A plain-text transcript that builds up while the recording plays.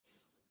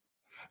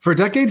For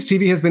decades,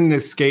 TV has been an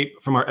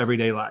escape from our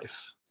everyday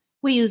life.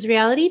 We use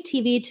reality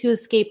TV to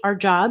escape our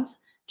jobs,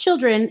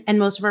 children, and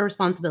most of our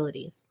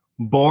responsibilities.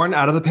 Born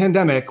out of the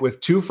pandemic with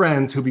two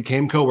friends who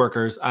became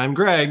coworkers, I'm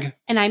Greg.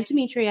 And I'm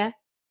Demetria.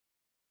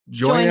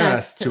 Join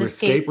us to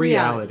escape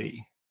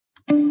reality.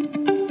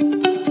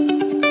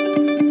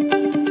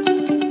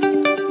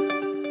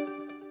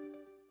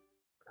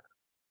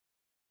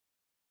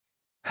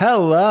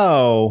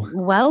 Hello.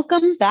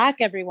 Welcome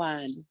back,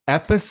 everyone.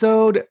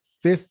 Episode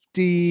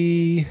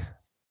 50.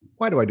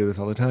 Why do I do this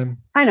all the time?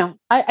 I know.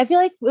 I feel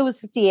like it was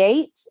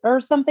 58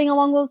 or something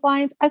along those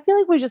lines. I feel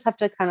like we just have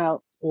to kind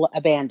of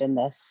abandon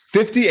this.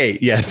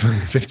 58. Yes.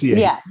 58.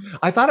 Yes.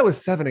 I thought it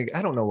was 7.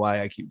 I don't know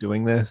why I keep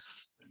doing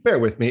this. Bear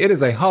with me. It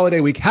is a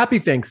holiday week. Happy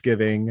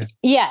Thanksgiving.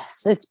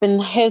 Yes. It's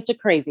a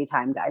crazy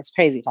time, guys.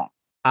 Crazy time.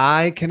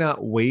 I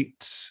cannot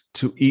wait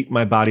to eat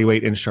my body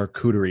weight in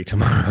charcuterie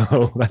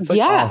tomorrow.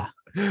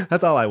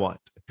 That's all I want.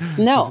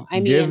 No,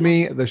 I mean, give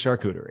me the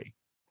charcuterie.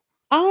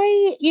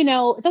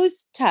 It's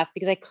always tough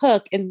because I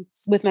cook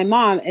with my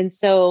mom. And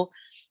so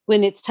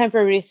when it's time for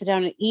everybody to sit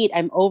down and eat,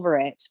 I'm over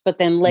it. But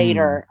then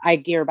later I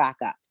gear back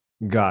up.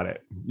 Got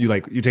it.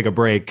 You take a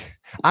break.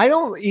 I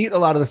don't eat a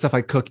lot of the stuff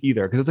I cook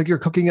either. Cause it's like you're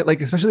cooking it,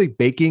 like, especially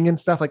baking and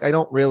stuff. Like I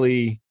don't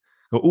really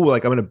go, ooh,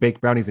 like I'm going to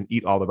bake brownies and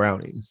eat all the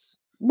brownies.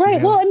 Right.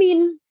 Yeah. Well, I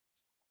mean,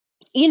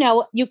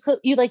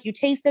 you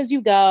taste as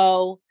you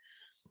go,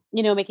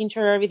 making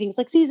sure everything's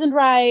like seasoned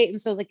right. And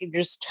so like you're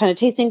just kind of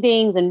tasting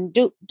things and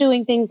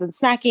doing things and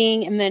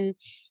snacking. And then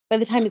by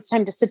the time it's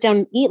time to sit down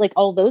and eat, like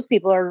all those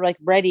people are like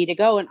ready to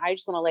go. And I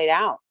just want to lay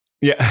down.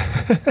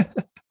 Yeah.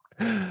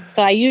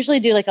 So I usually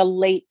do like a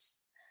late,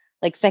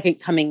 like second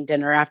coming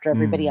dinner after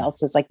everybody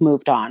else has like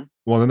moved on.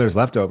 Well, then there's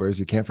leftovers.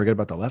 You can't forget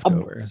about the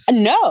leftovers.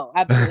 No,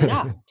 absolutely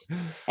not.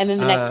 And then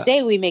the next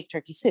day we make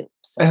turkey soup.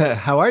 So.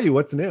 How are you?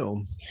 What's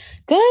new?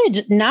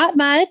 Good. Not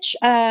much.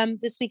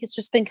 This week it's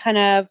just been kind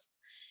of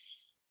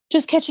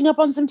just catching up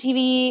on some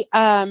TV.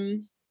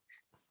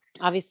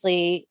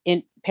 Obviously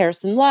in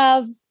Paris in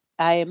Love.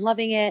 I am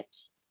loving it.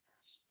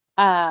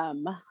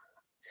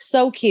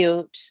 So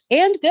cute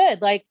and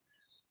good. Like,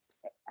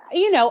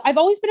 I've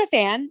always been a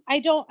fan. I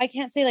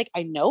can't say like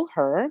I know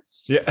her,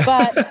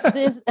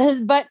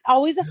 but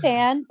always a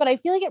fan. But I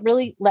feel like it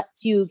really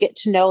lets you get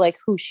to know like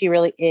who she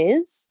really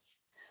is.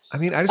 I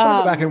mean, I just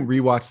want to go back and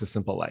rewatch The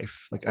Simple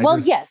Life.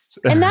 Yes.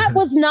 And that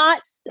was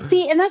not,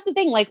 and that's the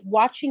thing, like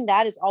watching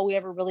that is all we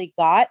ever really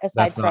got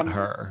aside from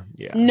her.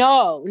 Yeah.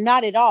 No,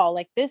 not at all.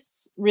 Like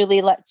this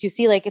really lets you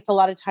see, like, it's a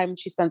lot of time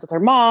she spends with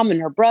her mom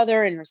and her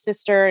brother and her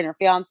sister and her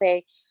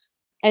fiance.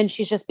 And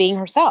she's just being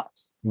herself.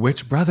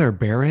 Which brother,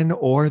 Baron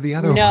or the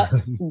other one? No,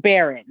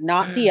 Baron,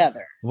 not the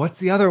other. What's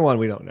the other one?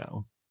 We don't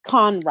know.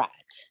 Conrad.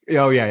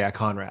 Oh, yeah,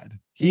 Conrad.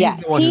 He's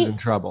the one who's in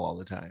trouble all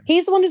the time.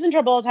 He's the one who's in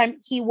trouble all the time.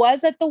 He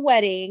was at the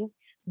wedding,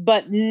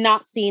 but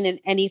not seen in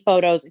any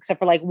photos except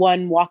for like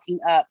one walking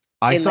up.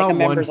 I saw like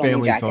one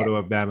family photo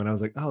of them and I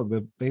was like, oh,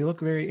 they look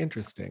very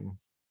interesting.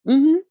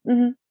 Mm-hmm,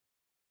 mm-hmm.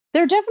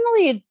 They're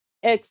definitely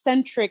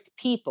eccentric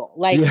people.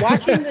 Like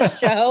watching the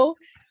show,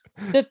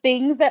 the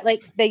things that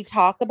like they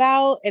talk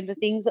about and the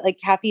things that like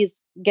Kathy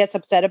gets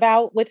upset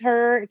about with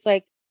her. It's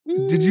like,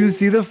 Did you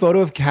see the photo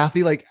of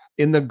Kathy like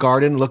in the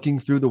garden looking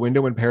through the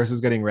window when Paris was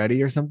getting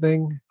ready or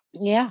something?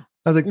 Yeah.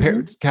 I was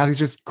like, Kathy's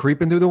just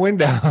creeping through the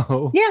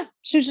window. Yeah.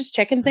 She was just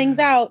checking things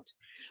out.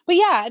 But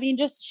yeah, I mean,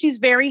 she's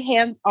very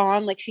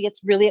hands-on. Like she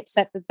gets really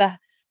upset that the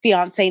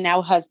fiance,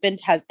 now husband,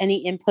 has any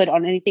input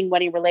on anything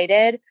wedding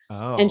related.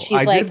 Oh, and she's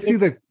I did see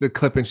the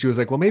clip and she was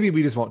like, well, maybe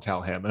we just won't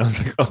tell him. And I was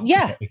like, okay.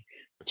 Yeah.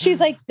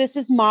 She's like, this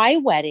is my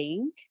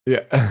wedding.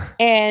 Yeah.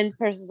 And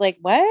Paris is like,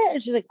 what?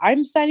 And she's like,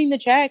 I'm signing the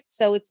check.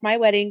 So it's my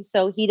wedding.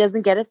 So he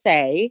doesn't get a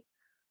say.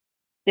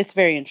 It's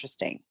very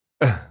interesting.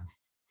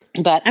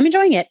 But I'm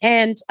enjoying it.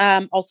 And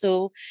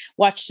also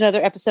watched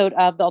another episode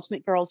of The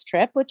Ultimate Girls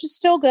Trip, which is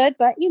still good,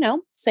 but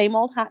same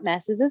old hot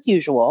messes as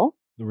usual.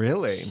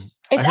 Really?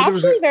 It's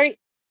actually very...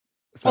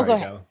 Sorry, go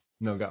ahead.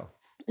 Go.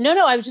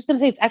 No, I was just going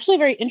to say, it's actually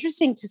very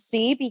interesting to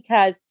see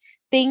because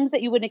things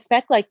that you wouldn't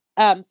expect, like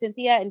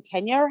Cynthia and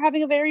Kenya are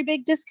having a very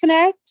big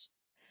disconnect,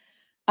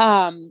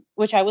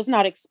 which I was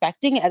not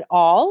expecting at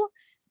all.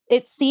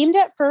 It seemed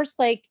at first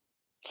like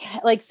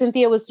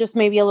Cynthia was just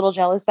maybe a little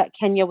jealous that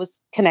Kenya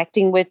was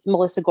connecting with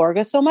Melissa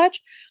Gorga so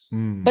much.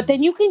 But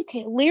then you can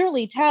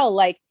clearly tell,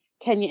 like,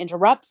 Kenya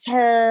interrupts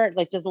her,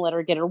 like doesn't let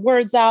her get her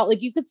words out.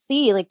 Like you could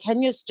see like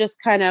Kenya's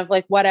just kind of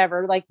like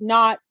whatever, like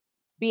not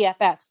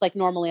BFFs like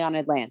normally on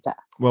Atlanta.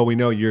 Well, we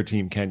know your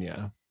team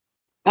Kenya.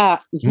 No.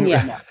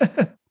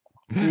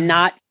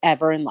 Not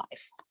ever in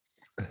life.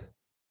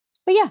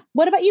 But yeah,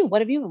 what about you?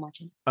 What have you been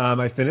watching?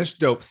 I finished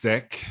Dope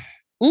Sick.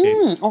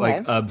 It's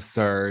like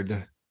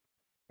absurd.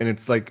 And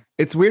it's like,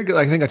 it's weird.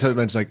 I think I told you,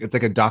 mentioned like, it's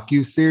like a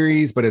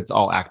docu-series, but it's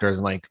all actors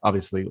and like,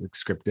 obviously like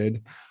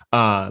scripted.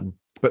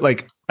 But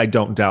like, I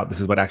don't doubt this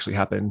is what actually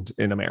happened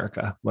in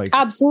America. Like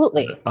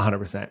absolutely.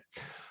 100%.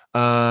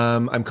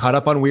 I'm caught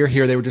up on We're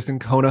Here. They were just in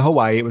Kona,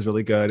 Hawaii. It was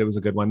really good. It was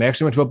a good one. They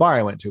actually went to a bar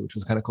I went to, which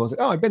was kind of cool. I was like,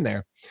 oh, I've been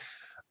there.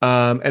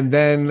 And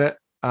then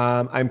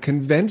I'm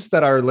convinced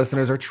that our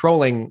listeners are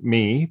trolling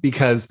me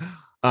because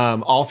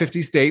all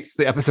 50 states,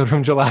 the episode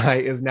from July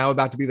is now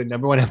about to be the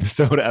 #1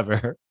 episode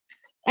ever.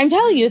 I'm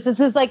telling you, this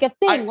is like a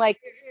thing.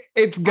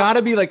 It's got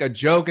to be like a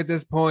joke at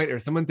this point, or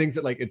someone thinks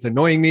that like it's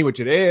annoying me, which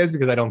it is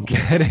because I don't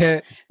get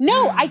it.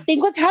 No, I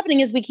think what's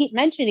happening is we keep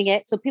mentioning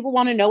it, so people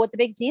want to know what the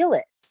big deal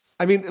is.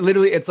 I mean,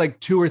 literally, it's like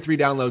 2 or 3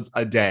 downloads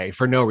a day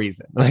for no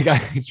reason. Like,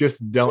 I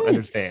just don't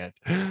understand.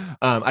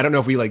 I don't know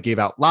if we like gave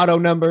out lotto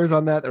numbers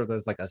on that, or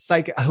there's like a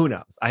psych. Who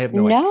knows? I have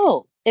no idea.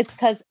 No, it's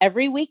because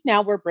every week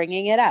now we're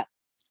bringing it up.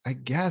 I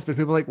guess, but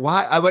people are like,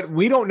 why? But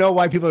we don't know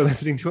why people are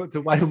listening to it.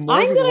 So why do more?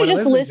 I'm going to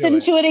just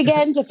listen to it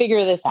again to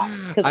figure this out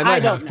because I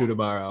might have to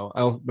tomorrow.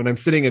 When I'm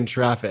sitting in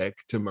traffic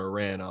to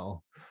Marin,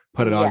 I'll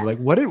put it on. Like,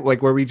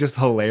 were we just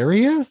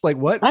hilarious? Like,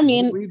 what? I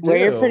mean,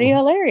 we're pretty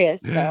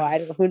hilarious.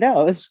 So who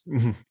knows?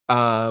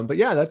 But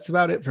yeah, that's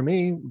about it for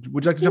me.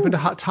 Would you like to jump into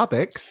hot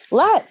topics?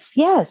 Let's.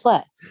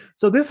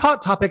 So this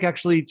hot topic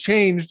actually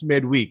changed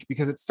midweek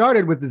because it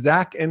started with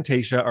Zach and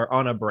Tayshia are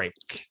on a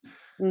break.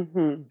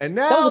 Mm-hmm. And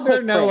now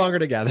they're no longer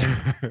together.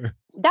 That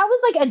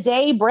was like a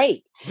day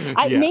break.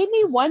 It made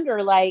me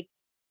wonder, like,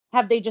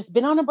 have they just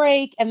been on a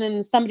break and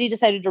then somebody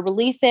decided to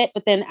release it?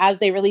 But then as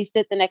they released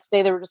it the next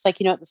day, they were just like,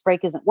 this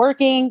break isn't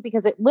working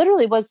because it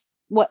literally was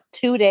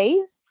 2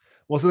 days?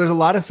 Well, so there's a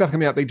lot of stuff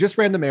coming out. They just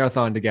ran the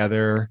marathon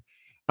together.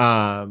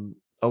 A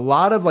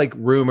lot of like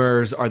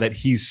rumors are that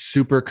he's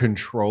super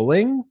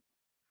controlling.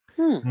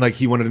 Like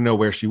he wanted to know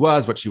where she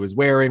was, what she was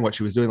wearing, what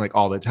she was doing, like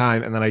all the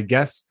time. And then I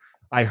guess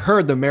I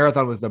heard the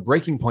marathon was the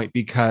breaking point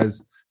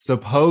because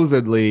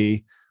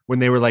supposedly when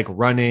they were like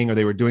running or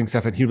they were doing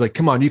stuff and he was like,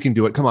 come on, you can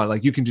do it. Come on.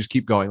 Like you can just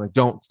keep going. Like,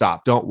 don't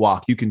stop. Don't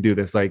walk. You can do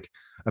this. Like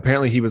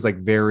apparently he was like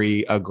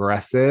very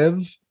aggressive.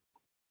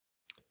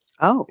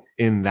 Oh,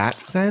 in that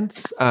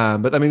sense.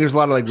 But I mean, there's a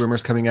lot of like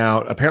rumors coming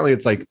out. Apparently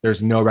it's like,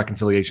 there's no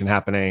reconciliation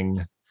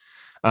happening.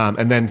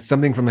 And then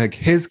something from like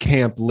his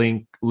camp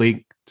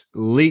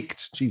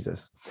leaked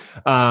Jesus,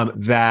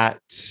 that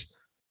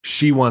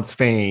she wants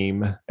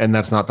fame and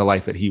that's not the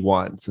life that he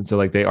wants. And so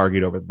like they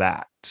argued over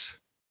that.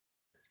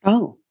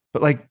 Oh,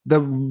 but like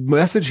the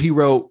message he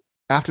wrote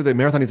after the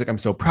marathon, he's like, I'm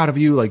so proud of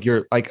you. Like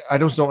you're like, I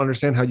just don't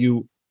understand how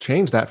you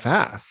changed that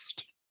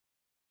fast.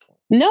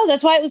 No,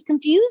 that's why it was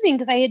confusing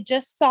because I had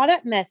just saw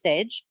that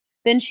message.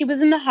 Then she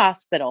was in the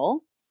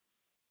hospital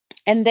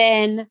and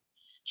then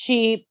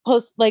she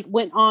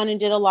went on and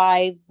did a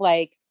live,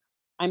 like,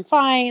 I'm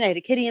fine. I had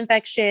a kidney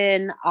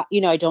infection.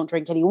 I don't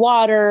drink any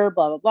water,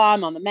 blah, blah, blah.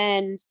 I'm on the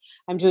mend.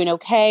 I'm doing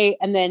okay.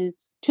 And then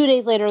 2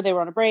 days later, they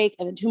were on a break.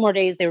 And then 2 more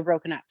days, they were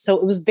broken up. So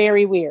it was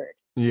very weird.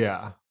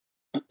 Yeah.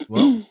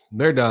 Well,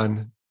 they're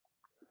done.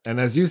 And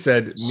as you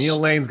said, Neil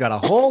Lane's got a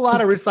whole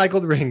lot of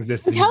recycled rings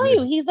this season. I'm telling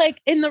you, he's like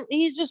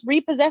he's just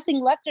repossessing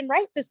left and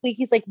right this week.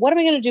 He's like, what am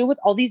I going to do with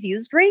all these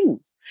used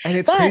rings? And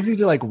it's crazy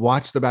to like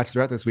watch The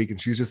Bachelorette this week.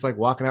 And she's just like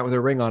walking out with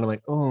her ring on. I'm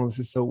like, oh, this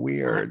is so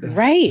weird.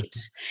 Right.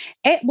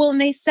 And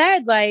they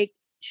said like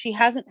she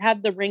hasn't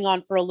had the ring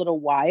on for a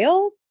little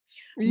while.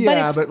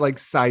 Yeah, but like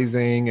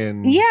sizing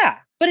and. Yeah.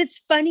 But it's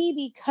funny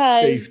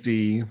because.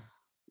 Safety.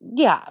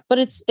 Yeah. But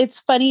it's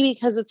funny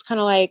because it's kind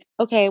of like,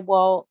 okay,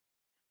 well,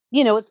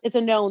 it's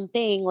a known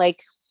thing.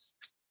 Like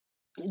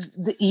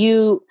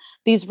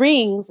these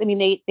rings, I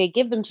mean, they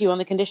give them to you on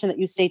the condition that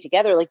you stay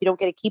together. Like you don't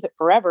get to keep it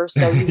forever.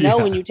 So,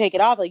 when you take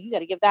it off, like you got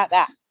to give that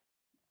back.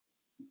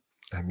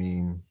 I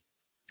mean,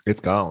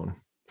 it's gone.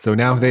 So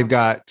now they've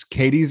got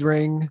Katie's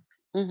ring.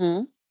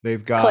 Mm-hmm.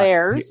 They've got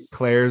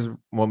Claire's.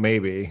 Well,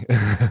 maybe.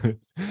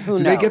 Who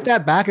knows? They get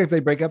that back if they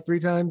break up 3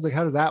 times? Like,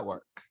 how does that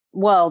work?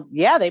 Well,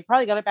 yeah, they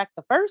probably got it back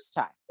the first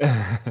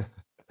time.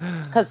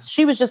 Because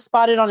she was just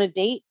spotted on a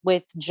date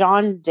with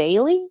John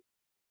Daly.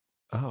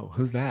 Oh,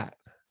 who's that?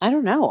 I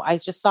don't know. I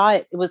just saw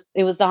it.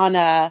 It was on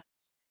I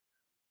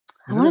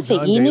want to say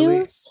E!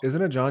 News.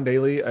 Isn't a John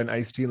Daly an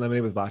iced tea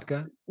lemonade with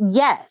vodka?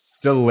 Yes.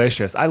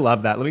 Delicious. I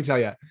love that. Let me tell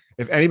you,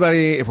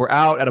 if we're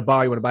out at a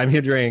bar, you want to buy me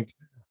a drink,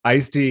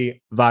 iced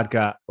tea,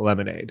 vodka,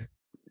 lemonade.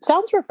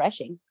 Sounds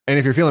refreshing. And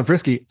if you're feeling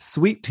frisky,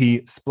 sweet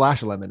tea,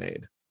 splash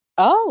lemonade.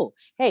 Oh,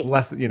 hey.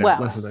 Less of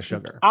the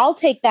sugar. I'll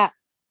take that.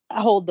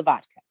 Hold the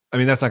vodka. I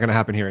mean, that's not going to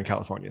happen here in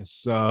California.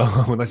 So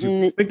unless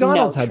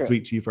McDonald's had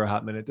sweet tea for a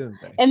hot minute, didn't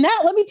they? And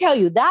that, let me tell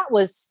you, that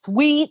was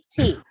sweet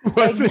tea.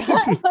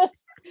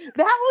 That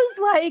was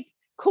like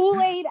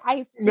Kool-Aid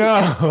iced tea.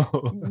 No.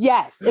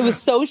 Yes. It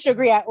was so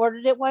sugary. I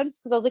ordered it once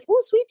because I was like,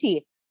 oh, sweet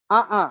tea.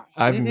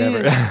 I've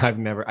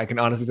never, I can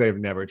honestly say I've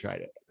never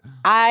tried it.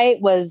 I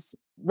was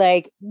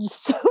like,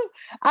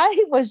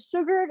 I was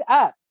sugared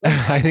up.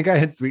 I think I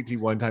had sweet tea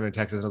one time in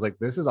Texas. And I was like,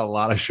 this is a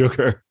lot of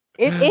sugar.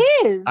 It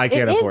is. I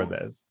can't afford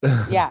this.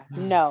 Yeah.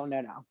 No.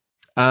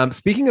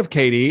 Speaking of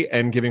Katie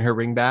and giving her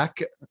ring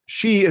back,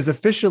 she is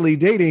officially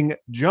dating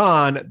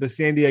John, the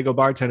San Diego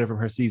bartender from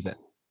her season.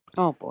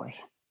 Oh boy.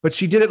 But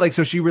she did it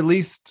so she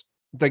released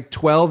like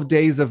 12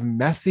 Days of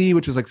Messy,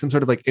 which was like some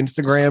sort of like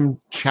Instagram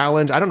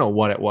challenge. I don't know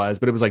what it was,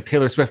 but it was like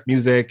Taylor Swift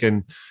music,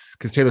 and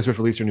because Taylor Swift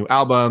released her new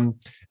album.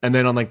 And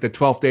then on like the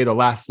 12th day, the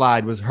last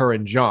slide was her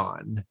and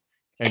John.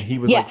 And he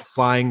was like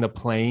flying the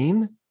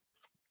plane.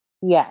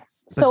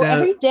 Yes. But so then,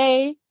 every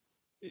day.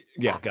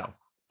 Yeah, go.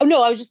 Oh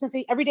no, I was just gonna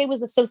say every day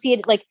was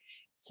associated, like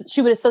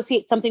she would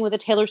associate something with a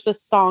Taylor Swift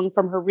song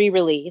from her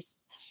re-release.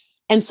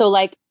 And so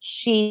like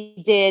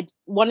she did,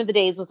 one of the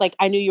days was like,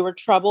 I Knew You Were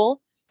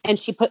Trouble. And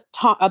she put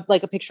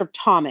like a picture of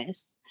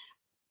Thomas,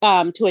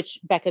 to which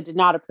Becca did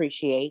not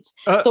appreciate.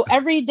 So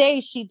every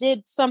day she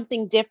did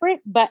something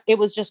different, but it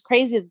was just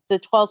crazy that the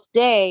 12th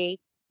day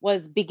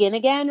was Begin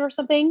Again or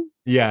something.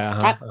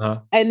 Yeah.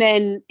 And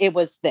then it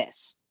was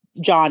this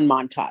John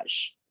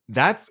montage.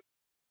 That's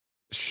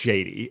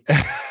shady.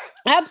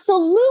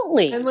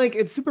 Absolutely. And like,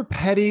 it's super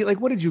petty. Like,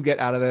 what did you get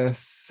out of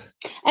this?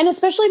 And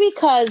especially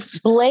because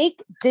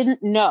Blake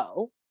didn't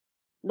know,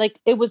 like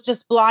it was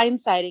just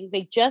blindsiding.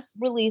 They just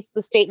released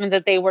the statement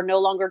that they were no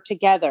longer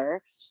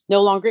together,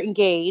 no longer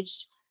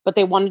engaged, but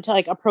they wanted to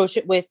like approach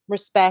it with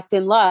respect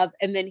and love.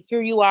 And then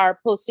here you are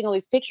posting all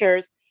these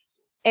pictures,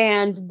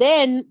 and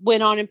then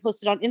went on and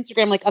posted on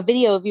Instagram, like a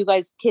video of you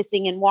guys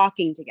kissing and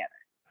walking together.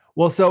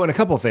 Well, so in a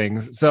couple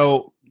things.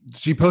 So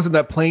she posted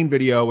that plane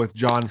video with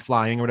John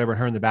flying or whatever,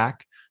 her in the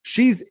back.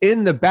 She's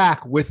in the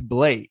back with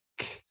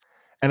Blake.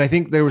 And I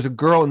think there was a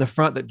girl in the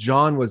front that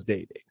John was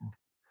dating.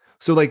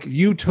 So like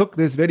you took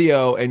this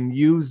video and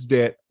used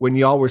it when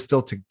y'all were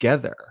still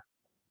together.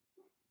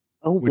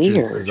 Oh, which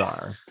weird. is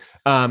bizarre.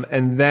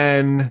 And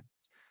then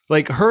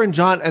like her and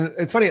John, and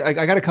it's funny, like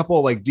I got a couple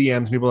like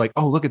DMs, people like,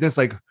 oh, look at this.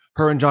 Like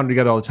her and John are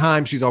together all the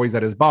time. She's always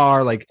at his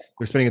bar. Like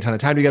they're spending a ton of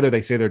time together.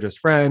 They say they're just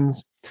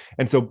friends.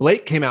 And so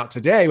Blake came out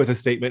today with a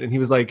statement and he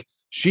was like,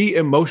 she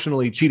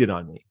emotionally cheated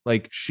on me.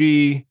 Like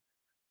she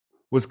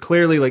was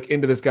clearly like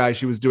into this guy.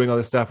 She was doing all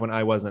this stuff when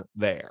I wasn't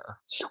there.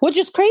 Which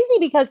is crazy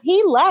because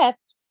he left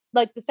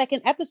like the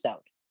second episode.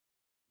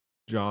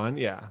 John,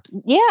 yeah.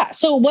 Yeah.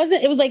 So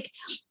it was like,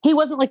 he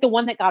wasn't like the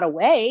one that got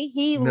away.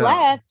 He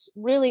left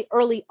really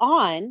early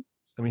on.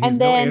 I mean, he's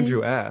no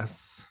Andrew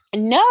S.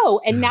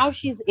 No. And now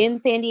she's in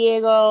San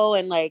Diego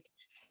and like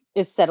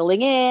is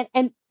settling in.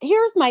 And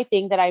here's my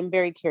thing that I'm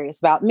very curious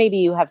about. Maybe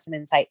you have some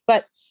insight,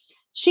 but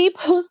she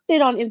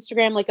posted on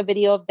Instagram like a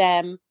video of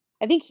them.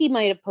 I think he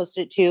might have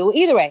posted it too.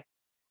 Either way,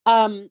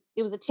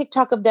 it was a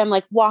TikTok of them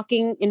like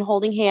walking and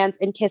holding hands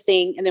and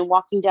kissing, and then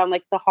walking down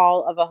like the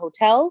hall of a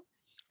hotel,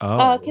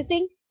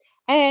 kissing.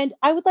 And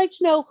I would like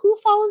to know who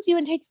follows you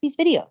and takes these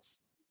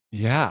videos.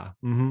 Yeah.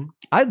 Mm-hmm.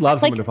 I'd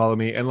love someone to follow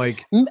me and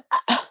like,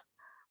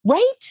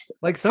 right?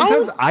 Like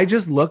sometimes I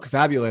just look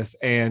fabulous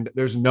and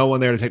there's no one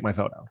there to take my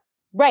photo.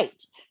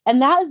 Right.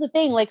 And that is the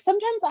thing. Like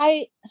sometimes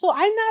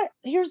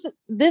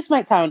this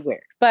might sound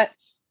weird, but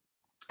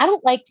I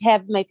don't like to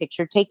have my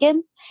picture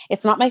taken.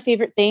 It's not my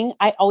favorite thing.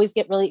 I always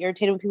get really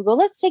irritated when people go,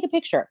 let's take a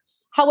picture.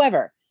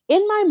 However,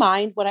 in my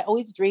mind, what I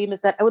always dream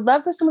is that I would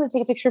love for someone to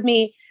take a picture of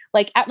me,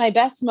 like at my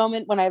best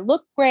moment when I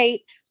look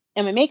great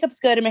and my makeup's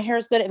good and my hair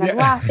is good and I'm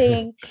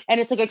laughing and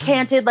it's like a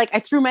canted, like I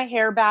threw my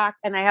hair back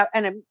and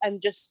I'm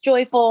just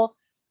joyful.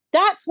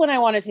 That's when I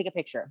want to take a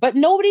picture, but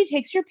nobody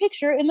takes your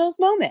picture in those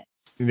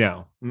moments.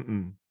 No.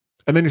 Mm-mm.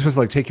 And then you're supposed to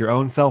like take your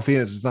own selfie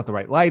and it's just not the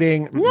right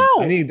lighting. No,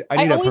 I need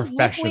a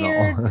professional.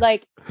 Look weird,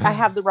 like I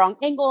have the wrong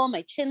angle.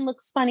 My chin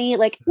looks funny.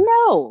 Like,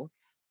 no,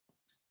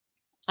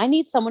 I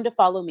need someone to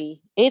follow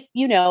me. If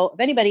you know of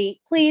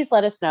anybody, please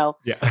let us know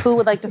who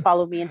would like to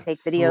follow me and take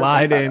videos.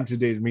 Slide into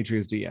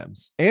Demetria's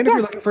DMs. And if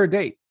you're looking for a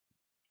date.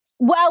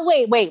 Well,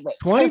 wait.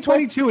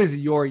 2022 is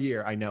your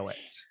year. I know it.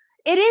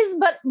 It is,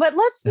 but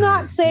let's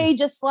not say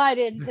just slide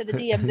into the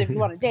DMs if you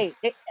want to date.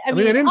 I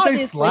mean, I didn't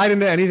say slide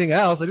into anything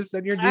else. I just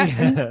said your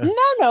DMs.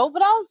 No,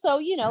 but also,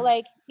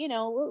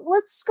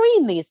 let's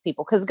screen these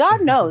people because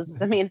God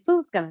knows. I mean,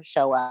 who's going to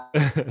show up?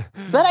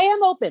 But I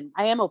am open,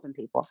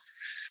 people.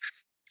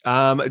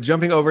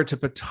 Jumping over to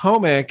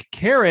Potomac,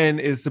 Karen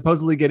is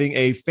supposedly getting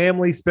a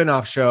family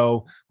spinoff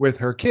show with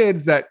her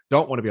kids that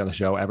don't want to be on the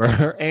show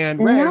ever, and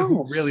Ray,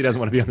 who really doesn't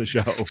want to be on the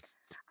show.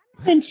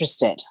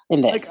 Interested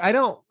in this.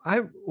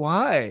 Like,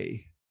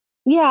 why?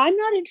 Yeah, I'm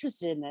not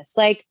interested in this.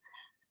 Like,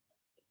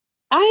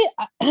 I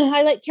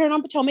like Karen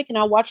on Potomac and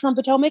I'll watch her on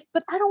Potomac,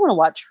 but I don't want to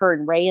watch her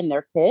and Ray and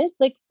their kids.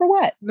 Like, for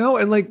what? No,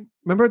 and like,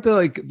 remember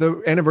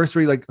the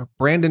anniversary, like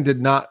Brandon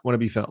did not want to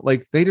be filmed.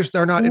 Like, they just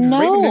are not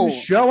interested. Raven didn't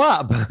show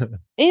up.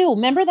 Ew,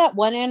 remember that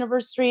one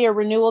anniversary or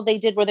renewal they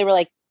did where they were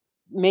like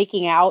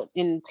making out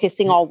and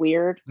kissing all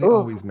weird? They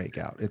always make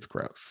out. It's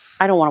gross.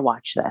 I don't want to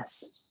watch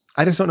this.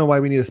 I just don't know why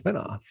we need a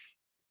spinoff.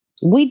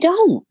 We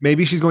don't.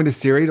 Maybe she's going to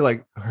Siri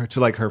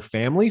to her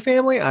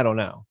family. I don't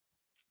know.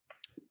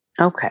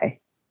 Okay.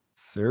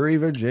 Surrey,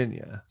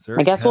 Virginia.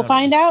 I guess we'll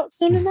find out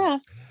soon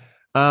enough.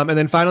 And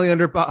then finally,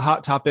 under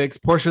hot topics,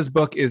 Portia's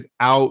book is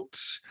out.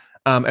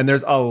 And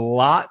there's a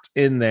lot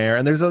in there.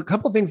 And there's a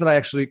couple of things that I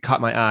actually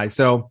caught my eye.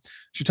 So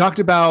she talked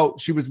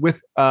about, she was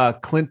with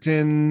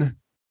Clinton.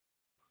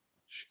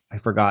 I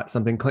forgot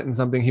something. Clinton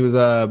something. He was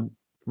a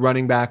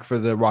running back for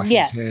the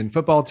Washington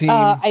football team.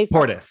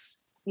 Portis.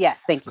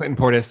 Yes, thank you. Clinton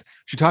Portis.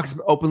 She talks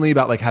openly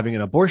about like having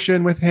an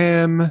abortion with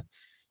him.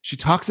 She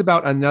talks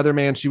about another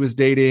man she was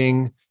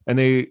dating, and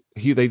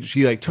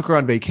she like took her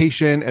on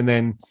vacation, and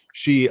then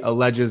she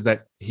alleges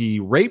that he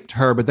raped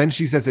her. But then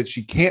she says that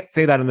she can't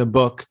say that in the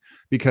book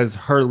because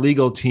her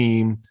legal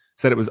team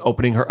said it was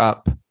opening her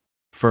up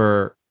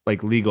for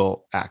like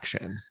legal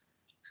action.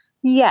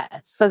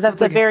 Yes, because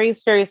that's a very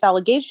serious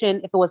allegation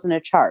if it wasn't a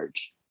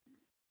charge.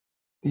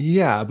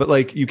 Yeah, but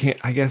like you can't,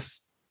 I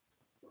guess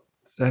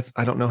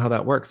I don't know how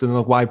that works. And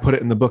like, why put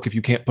it in the book if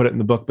you can't put it in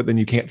the book, but then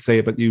you can't say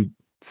it, but you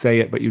say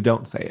it, but you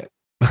don't say it.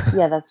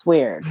 Yeah, that's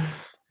weird.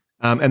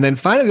 And then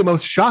finally, the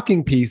most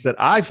shocking piece that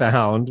I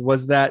found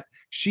was that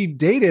she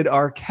dated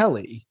R.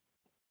 Kelly.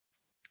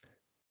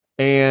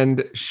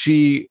 And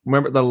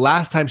remember the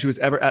last time she was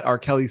ever at R.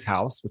 Kelly's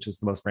house, which is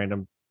the most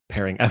random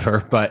pairing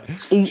ever, but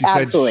she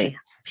absolutely. Said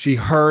she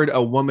heard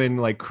a woman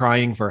like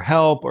crying for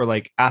help or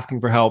like asking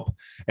for help,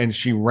 and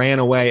she ran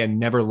away and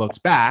never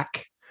looked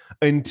back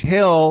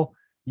until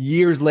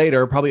years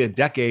later, probably a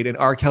decade, and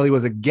R. Kelly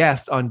was a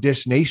guest on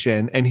Dish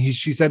Nation, and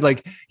she said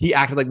like he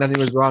acted like nothing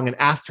was wrong and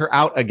asked her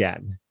out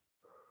again.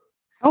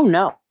 Oh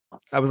no.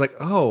 I was like,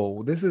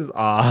 oh, this is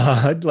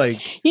odd.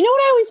 Like, you know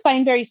what I always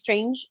find very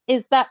strange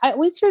is that I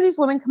always hear these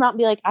women come out and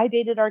be like, I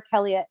dated R.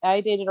 Kelly.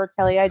 I dated R.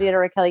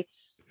 Kelly.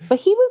 But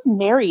he was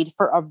married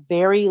for a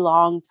very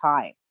long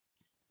time.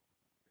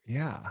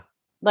 Yeah.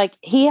 Like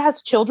he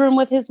has children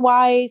with his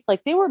wife.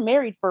 Like they were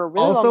married for a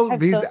really long time. Also,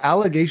 these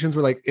allegations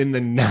were like in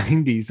the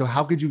 90s. So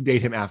how could you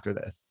date him after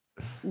this?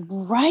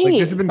 Right. Like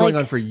this has been going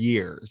on for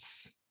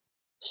years.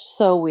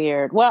 So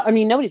weird. Well, I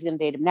mean, nobody's going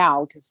to date him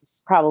now because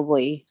it's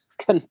probably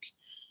going to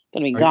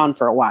be gone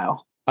for a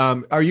while.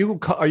 Are you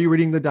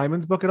reading the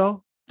Diamonds book at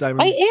all?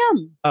 Diamonds? I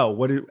am.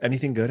 Oh,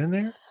 anything good in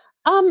there?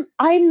 I'm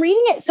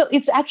reading it. So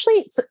it's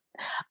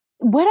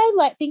what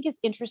I think is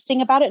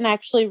interesting about it, and I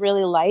actually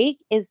really like,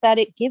 is that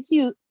it gives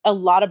you a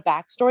lot of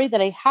backstory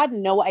that I had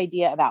no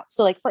idea about.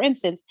 So like, for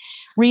instance,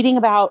 reading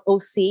about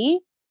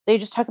OC, they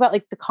just talk about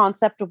like the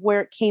concept of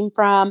where it came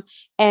from.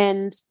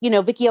 And, you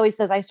know, Vicky always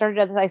says, I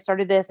started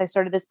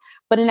this.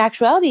 But in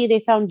actuality, they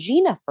found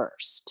Gina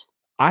first.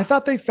 I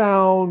thought they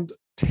found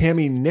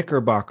Tammy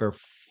Knickerbocker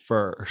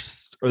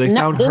first, or they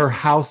found her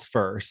house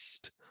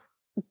first.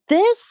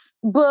 This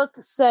book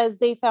says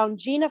they found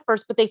Gina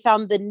first, but they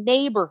found the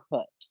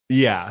neighborhood.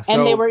 Yeah.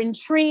 And they were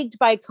intrigued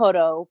by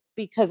Kodo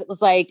because it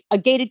was like a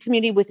gated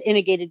community within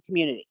a gated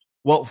community.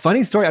 Well,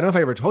 funny story. I don't know if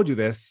I ever told you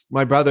this.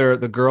 My brother,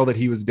 the girl that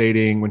he was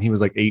dating when he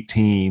was like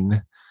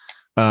 18,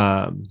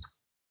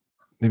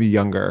 maybe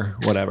younger,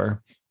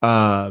 whatever.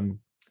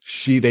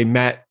 They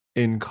met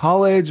in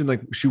college, and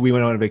like we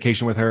went on a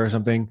vacation with her or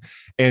something.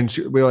 And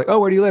we were like, oh,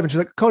 where do you live? And she's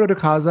like, Kodo de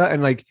Casa.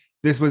 And like,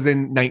 this was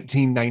in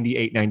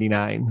 1998,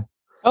 99.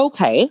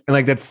 Okay. And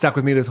like, that stuck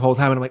with me this whole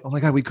time. And I'm like, oh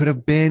my God, I could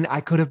have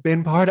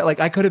been part of,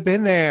 like, I could have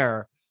been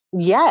there.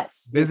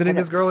 Yes. Visiting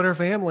this girl and her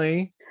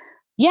family.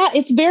 Yeah.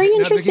 It's very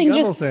interesting.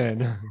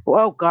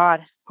 Oh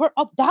God.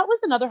 That was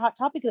another hot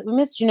topic that we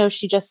missed. You know,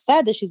 she just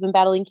said that she's been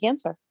battling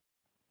cancer.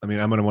 I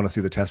mean, I'm going to want to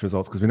see the test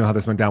results because we know how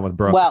this went down with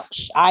Brooks. Well,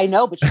 I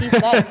know, but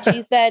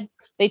she said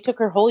they took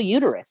her whole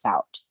uterus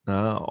out.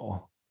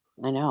 Oh.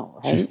 I know.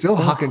 Right? She's still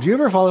hawking. Do you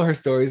ever follow her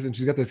stories when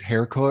she's got this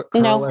hair curler?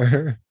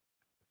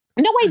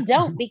 No, I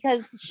don't,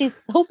 because she's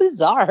so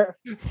bizarre.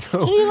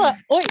 So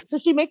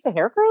she makes a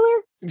hair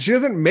curler? She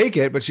doesn't make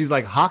it, but she's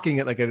like hawking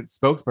it like a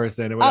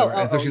spokesperson or whatever.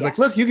 And so she's like,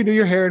 look, you can do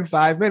your hair in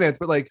 5 minutes.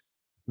 But like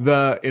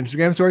the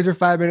Instagram stories are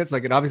 5 minutes.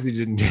 Like it obviously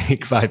didn't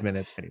take 5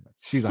 minutes anyway.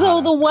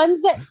 So the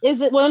ones that,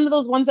 is it one of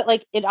those ones that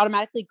like it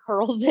automatically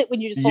curls it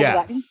when you just hold it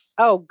button?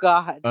 Oh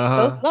God.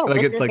 That'll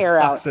like rip it your like hair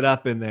sucks out. it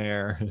up in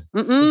there.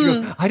 She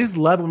goes, I just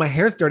love when my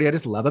hair's dirty. I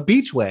just love a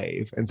beach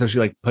wave. And so she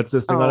like puts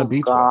this thing on a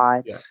beach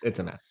wave. Yeah, it's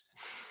a mess.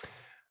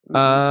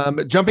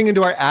 Jumping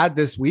into our ad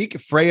this week,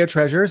 Freya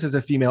Treasures is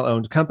a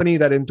female-owned company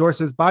that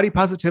endorses body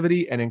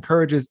positivity and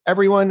encourages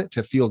everyone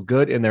to feel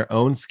good in their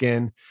own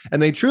skin,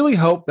 and they truly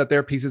hope that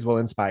their pieces will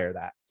inspire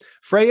that.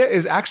 Freya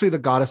is actually the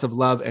goddess of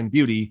love and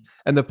beauty,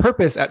 and the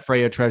purpose at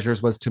Freya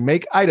Treasures was to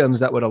make items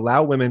that would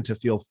allow women to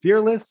feel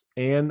fearless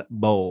and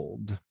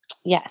bold.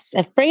 Yes,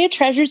 and Freya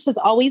Treasures has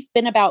always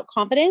been about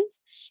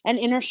confidence and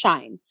inner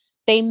shine.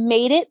 They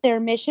made it their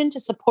mission to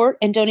support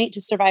and donate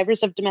to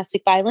survivors of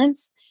domestic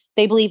violence.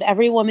 They believe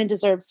every woman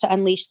deserves to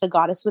unleash the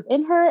goddess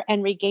within her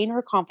and regain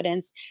her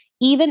confidence,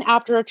 even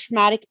after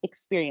traumatic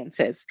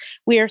experiences.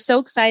 We are so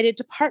excited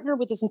to partner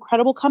with this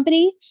incredible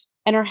company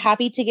and are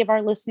happy to give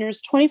our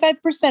listeners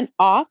 25%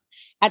 off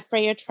at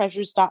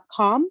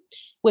FreyaTreasures.com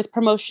with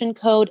promotion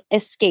code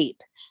ESCAPE.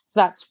 So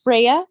that's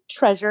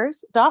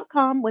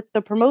FreyaTreasures.com with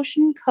the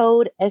promotion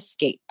code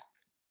ESCAPE.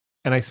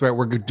 And I swear,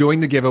 we're doing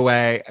the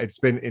giveaway. It's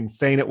been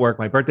insane at work.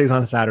 My birthday's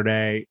on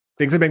Saturday.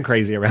 Things have been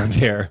crazy around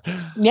here.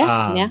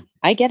 Yeah,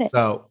 I get it.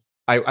 So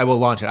I will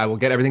launch it. I will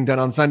get everything done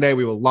on Sunday.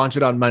 We will launch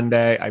it on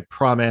Monday. I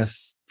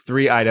promise.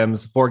 3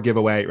 items for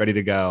giveaway, ready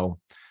to go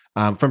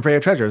from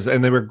Freya Treasures.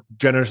 And they were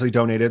generously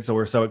donated. So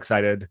we're so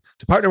excited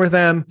to partner with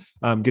them,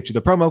 get you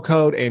the promo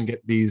code, and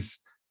get these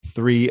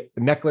 3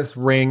 necklace,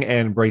 ring,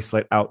 and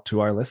bracelet out to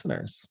our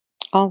listeners.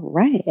 All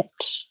right.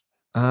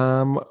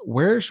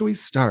 Where should we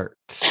start?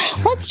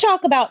 Let's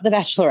talk about The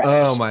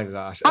Bachelorette. Oh my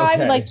gosh. Okay. I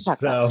would like to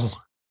talk about it.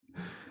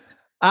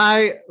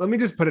 Let me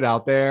just put it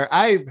out there.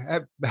 I've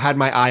had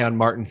my eye on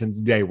Martin since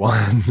day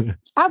one.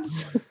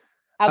 Absolutely.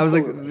 Absolutely.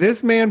 I was like,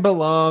 this man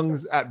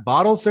belongs at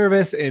bottle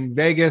service in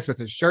Vegas with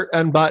his shirt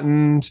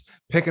unbuttoned,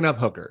 picking up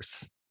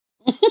hookers.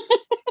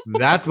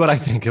 That's what I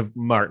think of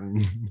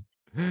Martin.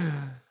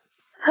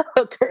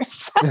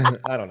 Hookers.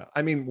 I don't know.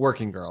 I mean,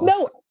 working girls.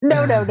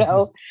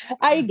 No.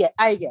 I get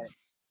it.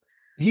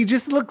 He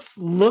just looks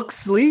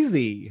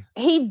sleazy.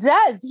 He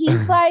does.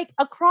 He's like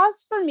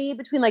across from me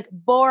between like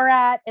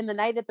Borat and The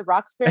Night at the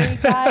Roxbury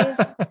guys.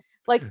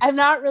 Like, I'm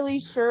not really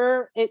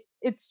sure.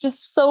 It's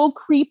just so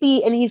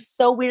creepy and he's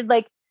so weird.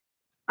 Like,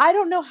 I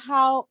don't know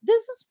how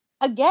this is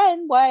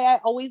again why I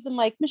always am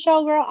like,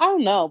 Michelle, girl, I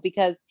don't know,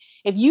 because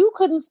if you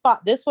couldn't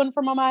spot this one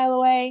from a mile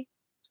away,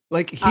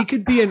 like he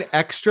could be an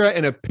extra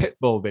in a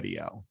Pitbull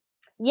video.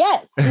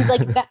 Yes, he's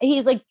like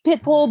he's like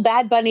Pitbull,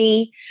 Bad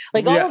Bunny,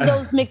 like all of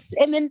those mixed.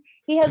 And then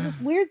he has this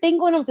weird thing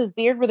going on with his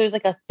beard where there's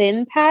like a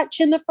thin patch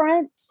in the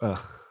front. Ugh.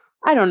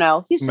 I don't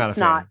know. He's just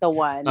not the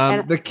one.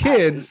 The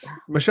kids,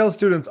 Michelle's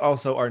students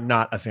also are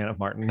not a fan of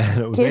Martin.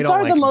 Kids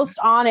are the most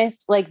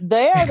honest. Like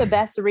they are the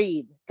best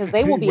read because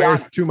they will be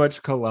wears honest. Too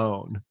much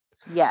cologne.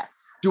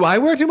 Yes. Do I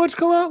wear too much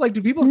cologne? Like,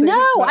 do people say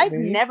no? I've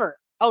never.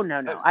 Oh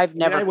no, I've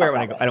never. I wear it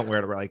when I go. I don't wear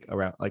it like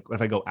around, like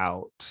if I go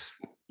out.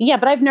 Yeah,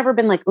 but I've never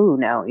been like, oh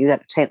no, you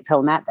got to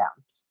tone that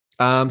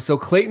down. So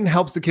Clayton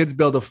helps the kids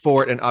build a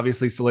fort and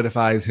obviously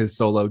solidifies his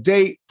solo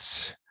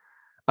date.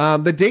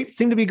 The date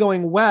seemed to be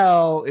going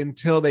well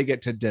until they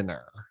get to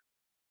dinner.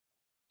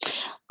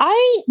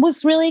 I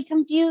was really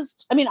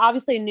confused. I mean,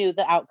 obviously I knew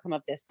the outcome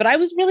of this, but I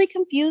was really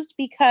confused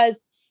because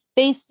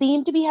they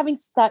seemed to be having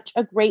such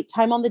a great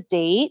time on the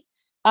date.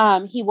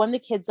 He won the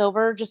kids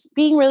over, just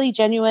being really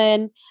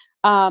genuine.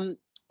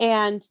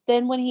 And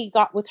then when he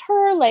got with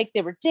her, like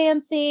they were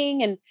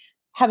dancing and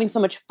having so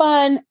much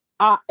fun.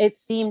 It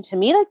seemed to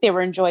me like they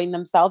were enjoying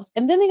themselves.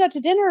 And then they got to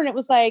dinner and it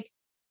was like,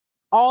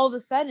 all of a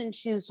sudden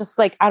she was just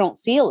like, I don't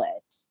feel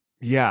it.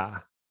 Yeah.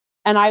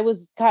 And I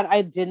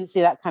didn't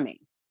see that coming.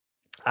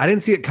 I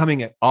didn't see it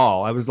coming at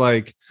all. I was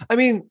like, I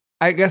mean,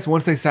 I guess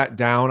once they sat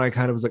down, I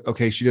kind of was like,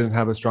 okay, she doesn't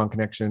have a strong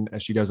connection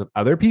as she does with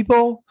other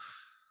people.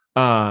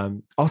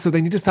 Also,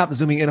 they need to stop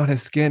zooming in on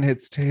his skin.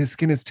 His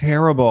skin is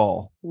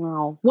terrible.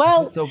 No.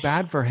 Well, it's so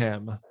bad for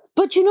him.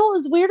 But you know what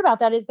was weird about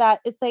that is that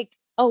it's like,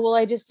 oh, well,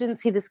 I just didn't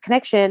see this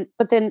connection.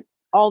 But then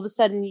all of a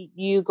sudden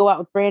you go out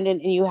with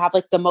Brandon and you have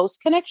like the most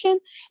connection.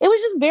 It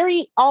was just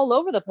very all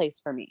over the place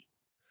for me.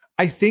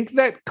 I think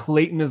that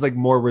Clayton is like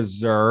more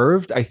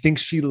reserved. I think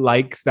she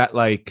likes that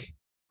like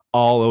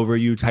all over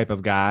you type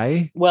of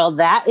guy. Well,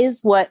 that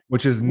is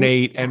which is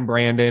Nate and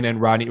Brandon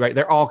and Rodney, right?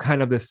 They're all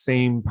kind of the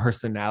same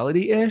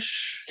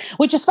personality-ish.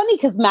 Which is funny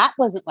because Matt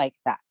wasn't like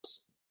that.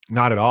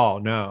 Not at all,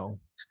 no.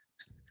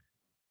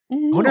 I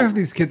wonder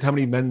if how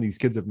many men these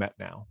kids have met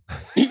now.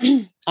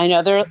 I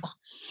know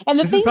and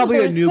the this thing is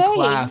probably a new saying,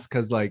 class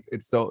because like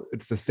it's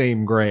the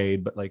same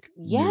grade, but like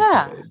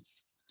yeah,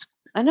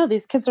 I know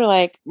these kids are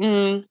like,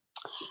 the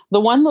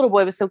one little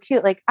boy was so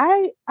cute. Like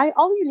I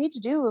all you need to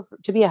do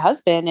to be a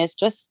husband is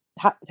just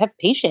have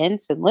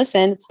patience and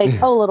listen. It's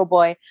like, oh, little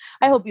boy,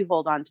 I hope you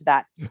hold on to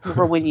that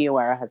for when you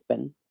are a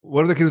husband.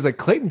 One of the kids was like,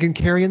 Clayton can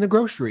carry in the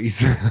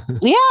groceries.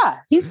 Yeah,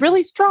 he's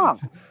really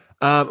strong.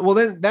 Well,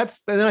 then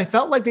I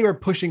felt like they were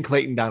pushing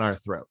Clayton down our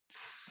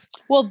throats.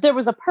 Well, there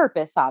was a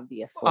purpose,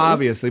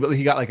 obviously, but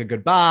he got like a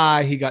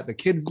goodbye. He got the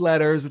kids'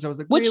 letters, which I was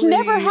like, which really?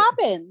 Never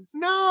happens.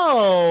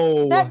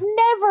 No, that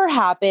never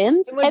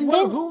happens. And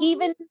then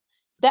even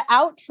the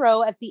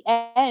outro at the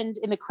end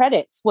in the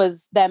credits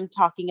was them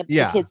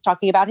the kids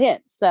talking about him.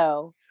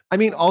 So, I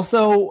mean,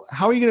 also,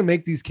 how are you going to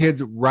make these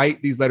kids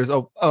write these letters?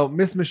 Oh,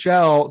 Miss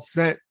Michelle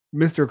sent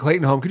Mr.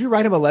 Clayton home. Could you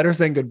write him a letter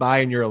saying goodbye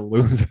and you're a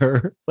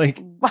loser?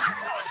 Like,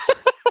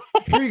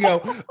 here you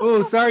go.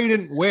 Oh, sorry you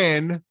didn't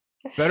win.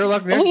 Better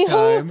luck next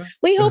time.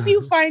 We hope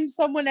you find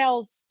someone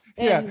else.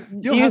 Yeah,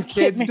 you'll have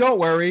kids. Don't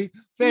worry.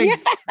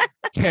 Thanks,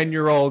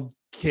 10-year-old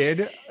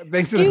kid.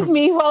 Excuse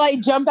me while I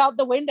jump out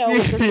the window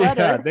with this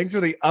letter. Yeah, thanks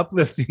for the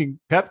uplifting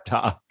pep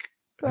talk.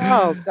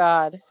 Oh,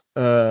 God.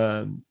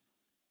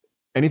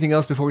 Anything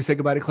else before we say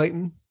goodbye to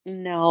Clayton?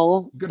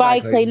 No.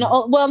 Goodbye, Bye, Clayton.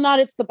 Oh, well, not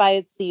it's goodbye.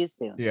 It's see you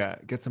soon. Yeah,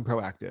 get some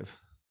proactive.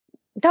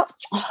 Don't.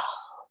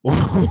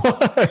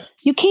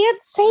 You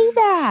can't say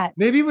that.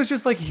 Maybe it was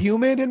just like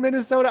humid in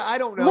Minnesota. I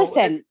don't know.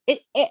 Listen,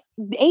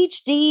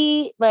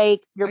 HD, like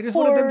I just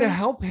wanted them to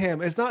help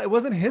him. It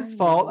wasn't his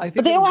fault. I think,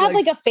 but they don't have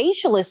like a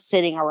facialist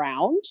sitting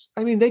around.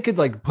 I mean, they could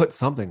like put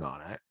something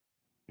on it.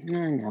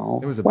 I know.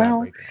 It was a bad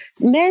breakup.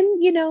 Men,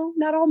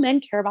 not all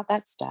men care about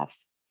that stuff.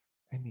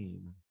 I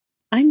mean,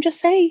 I'm just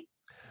saying.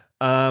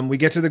 We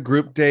get to the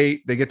group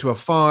date. They get to a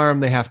farm.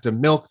 They have to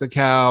milk the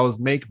cows,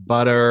 make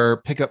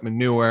butter, pick up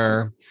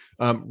manure.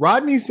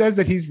 Rodney says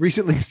that he's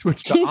recently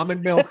switched to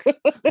almond milk,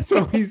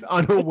 so he's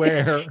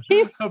unaware of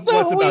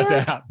what's about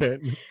to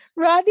happen.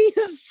 Rodney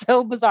is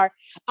so bizarre.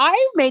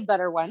 I made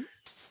butter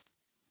once.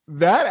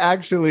 That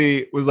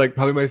actually was like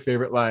probably my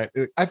favorite line.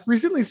 I've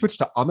recently switched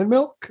to almond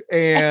milk,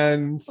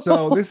 and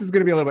so this is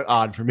going to be a little bit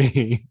odd for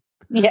me.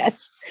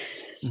 Yes.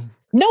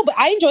 No, but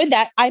I enjoyed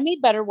that. I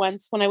made butter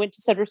once when I went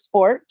to Cedars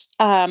Fort.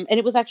 And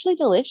it was actually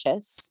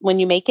delicious when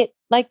you make it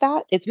like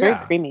that. It's very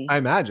creamy. I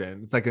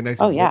imagine. It's like a nice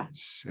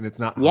rich, and it's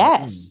not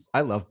yes.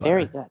 I love butter.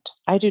 Very good.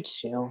 I do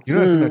too. You know what I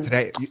was thinking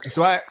about today?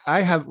 So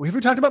have we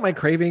ever talked about my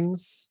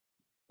cravings?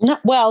 No,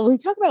 well, we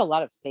talk about a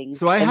lot of things.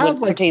 So I have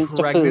like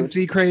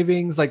pregnancy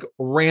cravings, like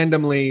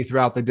randomly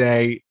throughout the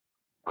day.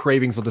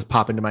 Cravings will just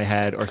pop into my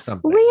head or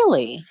something.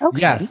 Really? Okay.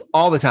 Yes,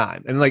 all the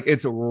time. And like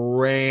it's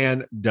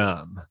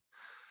random.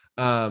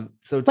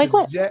 So like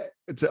what?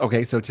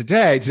 Okay, so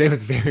today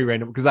was very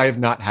random because I have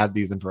not had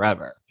these in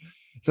forever.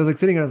 So I was like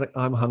sitting and I was like,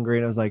 oh, I'm hungry.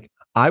 And I was like,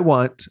 I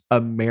want a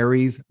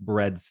Mary's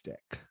breadstick.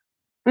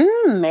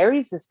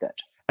 Mary's is good.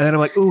 And then I'm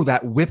like, ooh,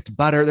 that whipped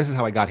butter. This is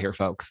how I got here,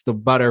 folks. The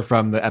butter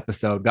from the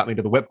episode got me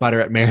to the whipped butter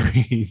at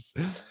Mary's.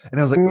 And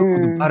I was like,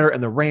 ooh, the butter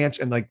and the ranch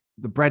and like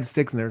the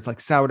breadsticks and there's like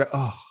sourdough.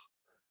 Oh,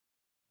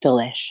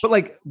 delish. But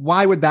like,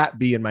 why would that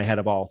be in my head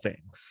of all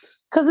things?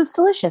 Because it's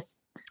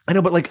delicious. I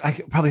know, but like, I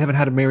probably haven't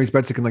had a Mary's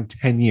breadstick in like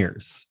 10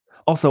 years.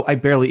 Also, I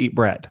barely eat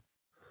bread.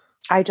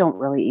 I don't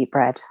really eat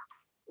bread.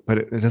 But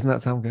it doesn't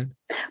that sound good?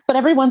 But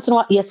every once in a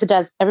while, yes, it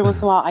does. Every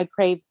once in a while, I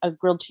crave a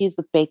grilled cheese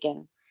with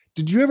bacon.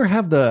 Did you ever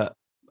have the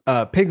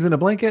pigs in a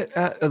blanket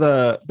at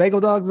the bagel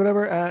dogs,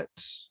 whatever, at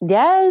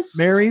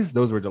Mary's?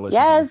 Those were delicious.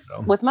 Yes,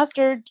 with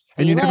mustard.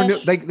 And you never knew,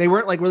 like, they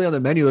weren't like really on the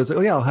menu. It was like,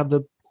 oh yeah, I'll have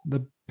the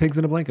pigs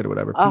in a blanket or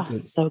whatever. Oh,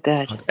 so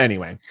good.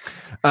 Anyway,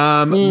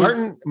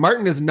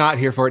 Martin is not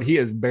here for it. He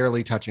is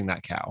barely touching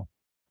that cow.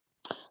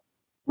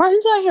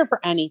 Martin's not here for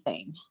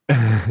anything.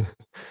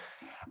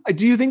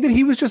 Do you think that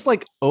he was just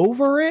like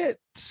over it?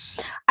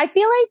 I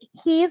feel like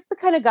he's the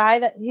kind of guy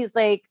that he's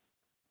like,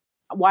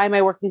 why am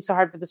I working so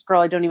hard for this girl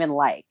I don't even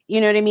like?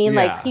 You know what I mean?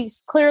 Yeah. Like he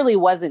clearly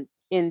wasn't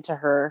into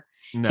her.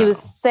 No. He was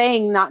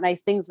saying not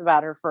nice things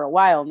about her for a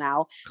while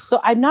now. So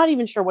I'm not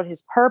even sure what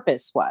his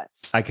purpose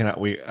was. I cannot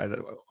wait.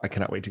 I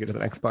cannot wait to get to the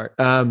next part.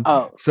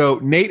 So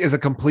Nate is a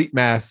complete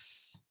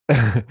mess.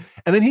 And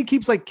then he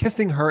keeps like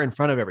kissing her in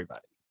front of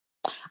everybody.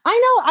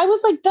 I know. I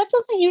was like, that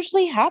doesn't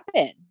usually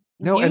happen.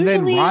 No, usually,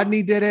 and then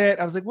Rodney did it.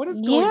 I was like, what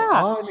is going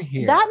on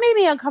here? That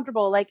made me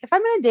uncomfortable. Like, if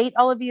I'm going to date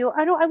all of you,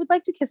 I would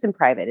like to kiss in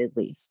private at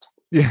least.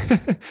 Yeah.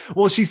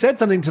 Well, she said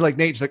something to like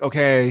Nate. She's like,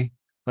 okay,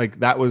 like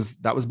that was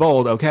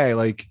bold. Okay.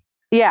 Like,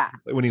 yeah.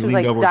 When he leaned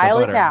like, over, dial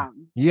it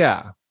down.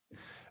 Yeah.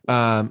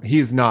 He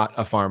is not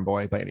a farm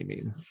boy by any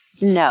means.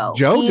 No.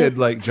 Joe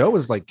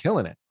was like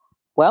killing it.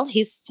 Well,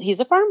 he's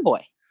a farm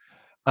boy.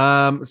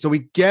 So we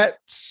get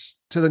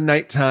to the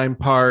nighttime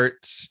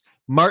part.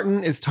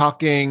 Martin is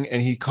talking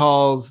and he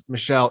calls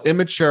Michelle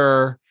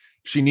immature.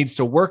 She needs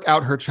to work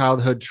out her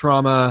childhood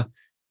trauma.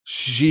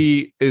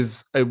 She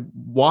is a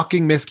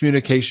walking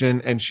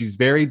miscommunication and she's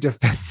very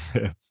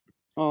defensive.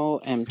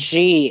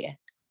 OMG.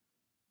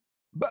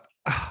 But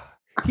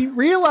he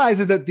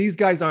realizes that these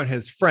guys aren't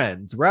his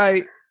friends,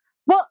 right?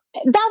 Well,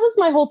 that was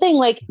my whole thing.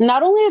 Like,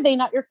 not only are they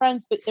not your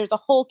friends, but there's a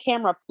whole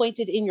camera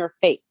pointed in your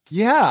face.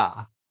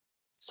 Yeah.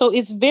 So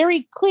it's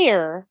very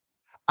clear.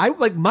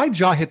 My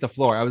jaw hit the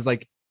floor. I was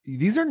like,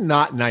 these are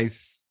not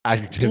nice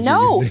adjectives.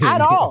 No,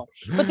 at all.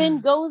 But then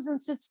goes and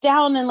sits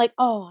down and like,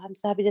 oh, I'm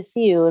so happy to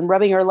see you, and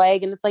rubbing her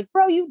leg. And it's like,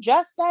 bro, you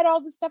just said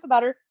all this stuff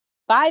about her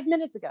 5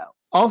 minutes ago.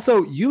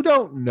 Also, you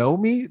don't know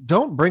me.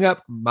 Don't bring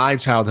up my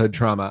childhood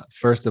trauma.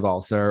 First of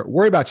all, sir,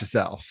 worry about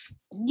yourself.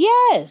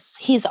 Yes,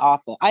 he's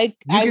awful. You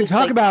can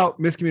talk about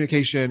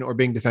miscommunication or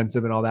being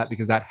defensive and all that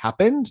because that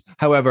happened.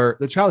 However,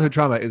 the childhood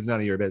trauma is none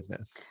of your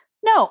business.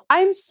 No,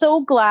 I'm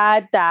so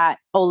glad that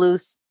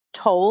Olu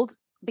told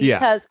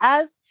because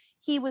as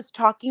he was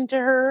talking to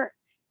her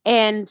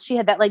and she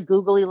had that like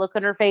googly look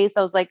on her face,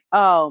 I was like,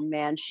 oh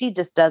man, she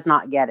just does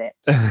not get it.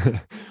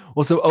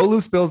 Well, so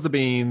Olu spills the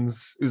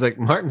beans. He was like,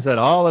 Martin said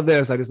all of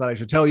this. I just thought I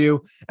should tell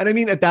you. And I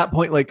mean, at that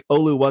point, like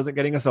Olu wasn't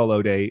getting a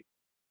solo date.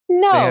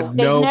 No, I've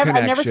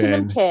never seen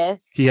them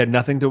kiss. He had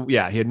nothing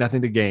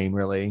to gain,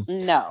 really.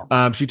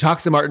 No. She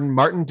talks to Martin.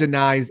 Martin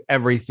denies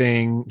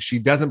everything. She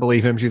doesn't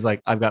believe him. She's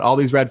like, I've got all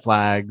these red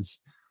flags.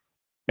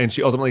 And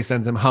she ultimately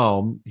sends him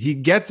home. He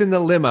gets in the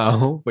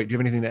limo. Wait, do you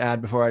have anything to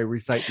add before I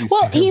recite these?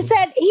 Well, he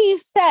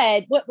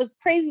said, what was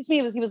crazy to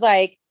me was he was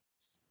like,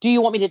 do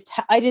you want me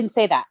to I didn't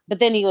say that. But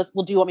then he goes,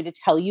 well, do you want me to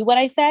tell you what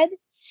I said?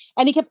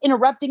 And he kept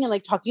interrupting and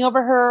like talking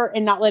over her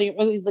and not letting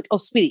her. He's like, oh,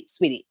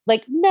 sweetie.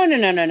 Like,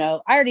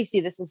 no. I already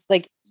see this is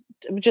like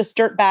just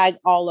dirt bag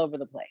all over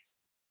the place.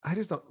 I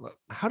just don't.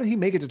 How did he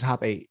make it to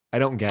top 8? I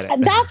don't get it.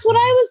 That's what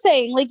I was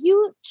saying. Like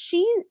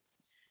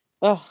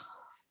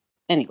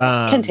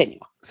anyway, continue.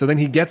 So then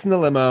he gets in the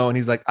limo and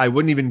he's like, I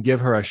wouldn't even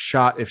give her a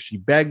shot if she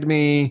begged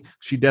me.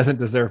 She doesn't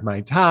deserve my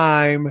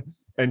time.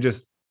 And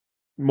just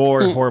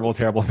more horrible,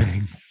 terrible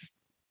things.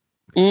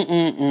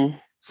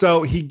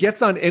 So he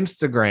gets on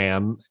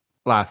Instagram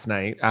last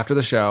night after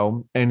the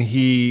show and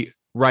he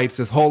writes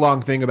this whole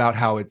long thing about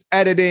how it's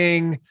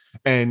editing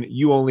and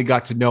you only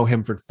got to know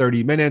him for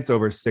 30 minutes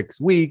over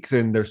 6 weeks.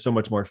 And there's so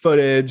much more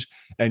footage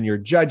and you're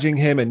judging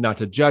him and not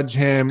to judge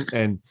him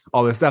and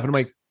all this stuff. And I'm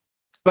like,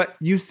 but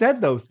you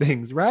said those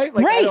things, right?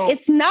 Like, right.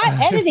 It's not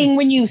editing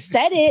when you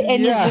said it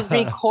and it was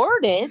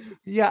recorded.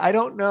 Yeah. I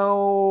don't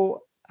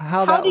know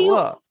how that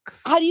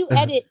looks. How do you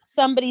edit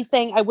somebody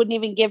saying I wouldn't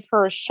even give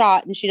her a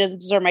shot and she doesn't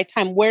deserve my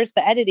time? Where's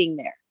the editing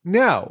there?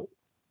 No,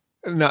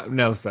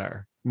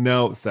 sir.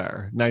 No,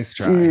 sir. Nice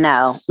try.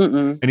 No.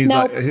 Mm-mm. And he's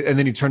like, and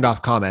then he turned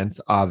off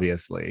comments,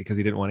 obviously, because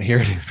he didn't want to hear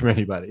it from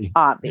anybody.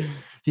 Obviously.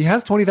 He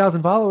has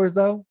 20,000 followers,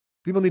 though.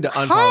 People need to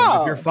unfollow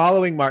him. If you're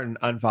following Martin,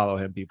 unfollow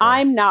him, people.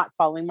 I'm not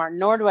following Martin,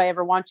 nor do I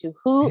ever want to.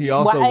 He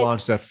also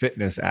launched a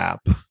fitness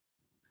app.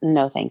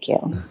 No, thank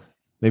you.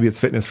 Maybe it's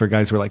fitness for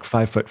guys who are like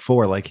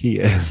 5'4", like he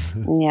is.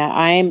 Yeah,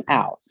 I'm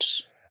out.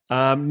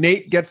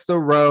 Nate gets the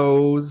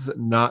rose.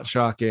 Not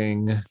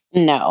shocking.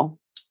 No.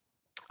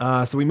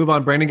 So we move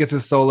on. Brandon gets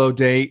his solo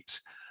date.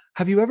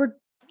 Have you ever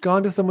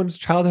gone to someone's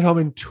childhood home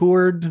and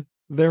toured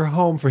their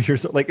home for your,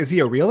 like, is he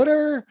a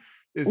realtor?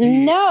 Is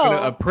he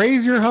gonna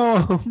appraise your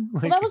home?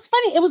 Well, that was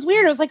funny. It was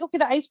weird. It was like, okay,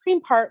 the ice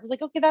cream part was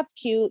like, okay, that's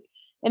cute.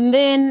 And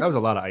then that was a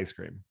lot of ice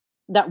cream.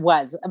 That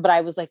was, but I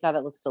was like, oh,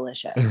 that looks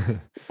delicious.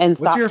 And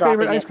stop dropping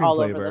favorite ice cream all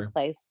flavor? Over the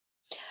place.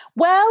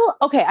 Well,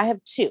 okay, I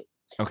have two.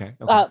 Okay.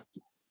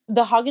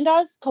 The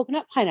Haagen-Dazs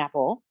coconut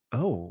pineapple.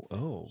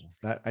 Oh,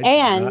 that I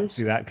did not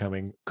see that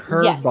coming.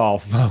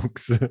 Curveball,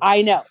 folks.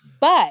 I know,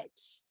 but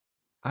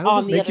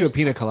I'll just make you a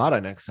pina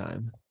colada next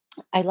time.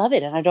 I love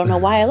it, and I don't know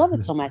why I love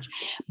it so much.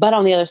 But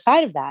on the other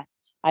side of that,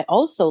 I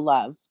also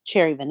love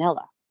cherry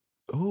vanilla.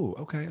 Oh,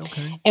 okay.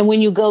 And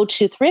when you go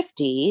to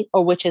Thrifty,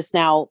 or which is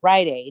now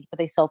Rite Aid, but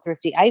they sell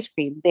Thrifty ice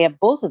cream, they have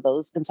both of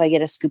those, and so I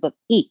get a scoop of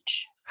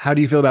each. How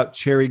do you feel about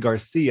Cherry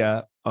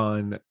Garcia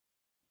on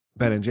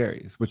Ben and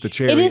Jerry's with the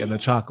cherry and the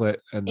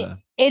chocolate and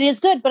It is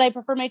good, but I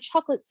prefer my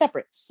chocolate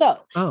separate. So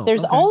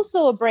there's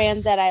also a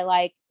brand that I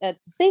like.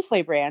 It's a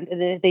Safeway brand,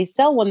 and they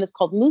sell one that's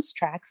called Moose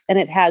Tracks, and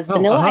it has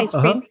vanilla ice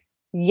cream.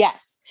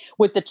 Yes,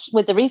 with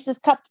the Reese's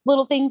Cups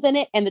little things in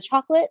it and the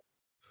chocolate.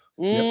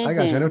 Yep, I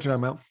got you. I know what you're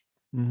talking about.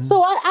 Mm-hmm.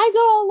 So I go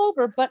all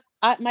over, but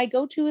my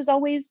go-to is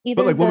always either.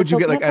 But like, what would you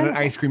get like at an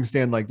ice cream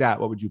stand like that?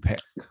 What would you pick?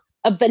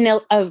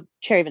 A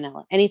cherry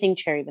vanilla, anything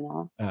cherry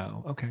vanilla.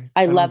 Oh, okay.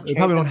 I love. They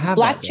probably don't have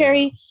black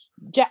cherry.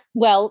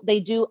 Well, they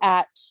do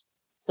at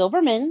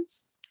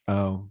Silverman's.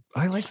 Oh,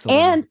 I like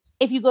Silverman's. And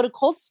if you go to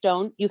Cold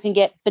Stone, you can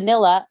get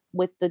vanilla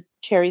with the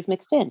cherries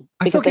mixed in.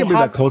 I still can't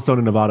believe that Cold Stone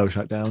in Novato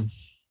shut down.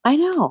 I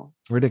know.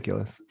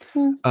 Ridiculous.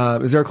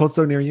 Is there a Cold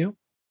Stone near you?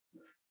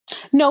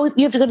 No,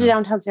 you have to go to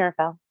downtown Santa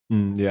Fe.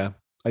 Yeah,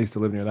 I used to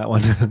live near that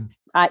one.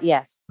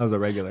 Yes, I was a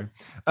regular.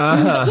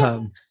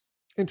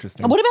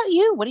 Interesting. What about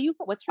you?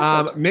 What's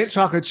your mint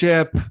chocolate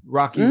chip,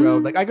 Rocky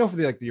Road? Like I go for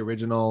the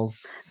originals.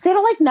 See, I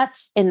don't like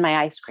nuts in my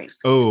ice cream.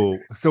 Oh,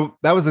 so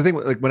that was the thing.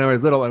 Like when I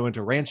was little, I went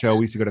to Rancho.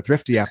 We used to go to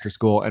Thrifty after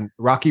school, and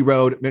Rocky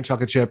Road mint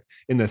chocolate chip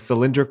in the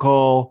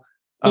cylindrical.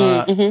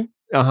 Boom,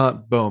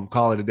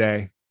 call it a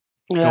day.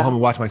 Yeah. Go home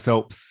and watch my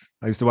soaps.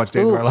 I used to watch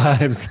Days of Our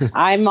Lives.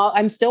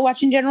 I'm still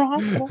watching General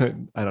Hospital.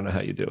 I don't know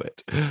how you do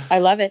it. I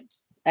love it.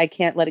 I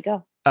can't let it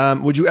go.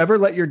 Would you ever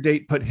let your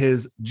date put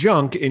his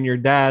junk in your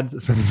dad's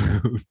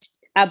swimsuit?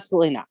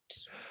 Absolutely not.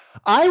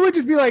 I would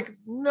just be like,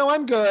 no,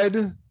 I'm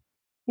good.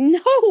 No,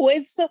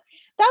 it's so.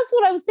 That's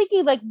what I was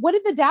thinking. Like, what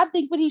did the dad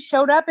think when he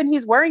showed up and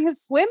he's wearing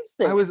his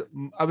swimsuit?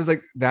 I was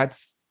like,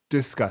 that's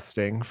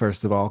disgusting.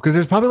 First of all, because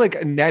there's probably like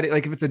a net.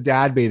 Like if it's a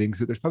dad bathing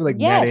suit, there's probably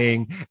like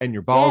netting, and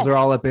your balls are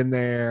all up in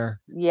there.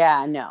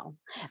 Yeah, no.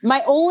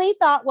 My only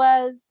thought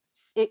was,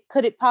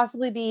 could it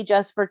possibly be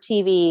just for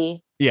TV?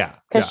 Yeah,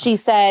 because she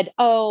said,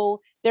 "Oh,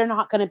 they're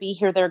not going to be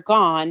here; they're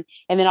gone."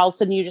 And then all of a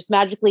sudden, you just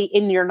magically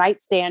in your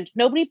nightstand.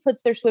 Nobody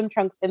puts their swim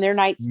trunks in their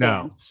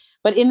nightstand. No.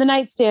 But in the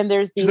nightstand,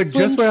 there's these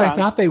swim just where trunks.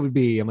 I thought they would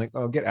be. I'm like,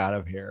 oh, get out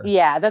of here.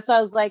 Yeah, that's why I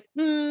was like,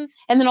 And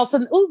then all of a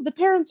sudden, the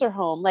parents are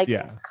home. Like,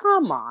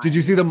 come on. Did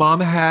you see the mom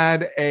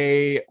had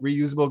a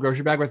reusable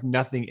grocery bag with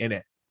nothing in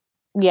it?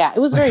 Yeah, it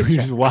was very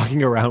strange. Just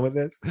walking around with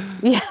this.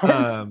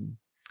 Yes.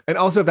 And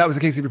also, if that was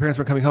the case, if your parents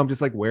were coming home,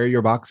 just like wear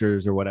your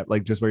boxers or whatever,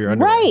 like just wear your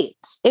underwear.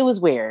 Right. It was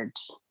weird.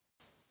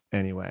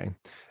 Anyway.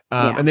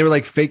 And they were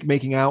like fake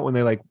making out when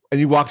they and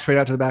you walk straight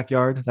out to the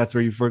backyard. That's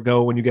where you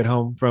go when you get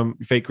home from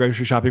fake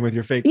grocery shopping with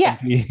your fake. Yeah.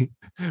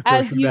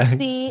 As you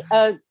see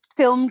a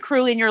film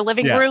crew in your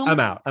living room. I'm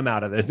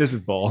out of it. This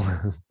is bull.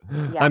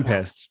 I'm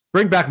pissed.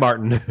 Bring back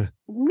Martin.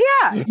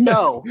 Yeah.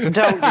 No, don't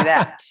do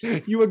that.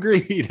 You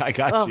agreed. I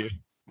got you.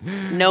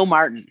 No,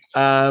 Martin.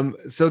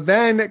 So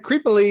then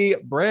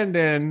creepily,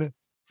 Brandon,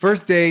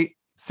 first date,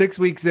 6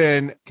 weeks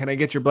in. Can I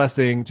get your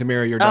blessing to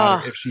marry your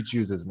daughter if she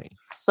chooses me?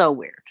 So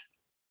weird.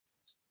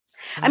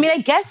 I mean, I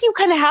guess you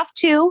kind of have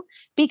to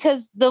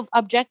because the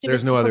objective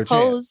is to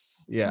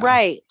propose. Yeah.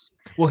 Right.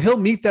 Well, he'll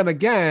meet them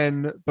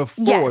again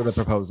before the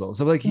proposal.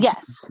 So he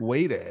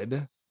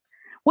waited.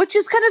 Which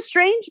is kind of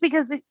strange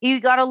because you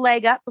got a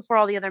leg up before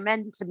all the other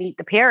men to meet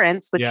the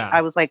parents, which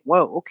I was like,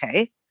 whoa,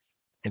 okay.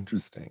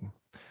 Interesting.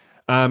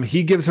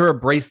 He gives her a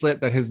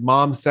bracelet that his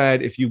mom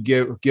said, if you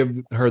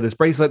give her this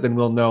bracelet, then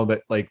we'll know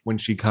that when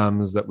she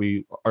comes that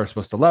we are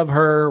supposed to love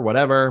her,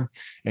 whatever.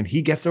 And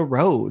he gets a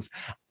rose.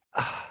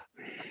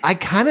 I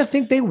kind of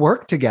think they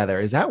work together.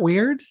 Is that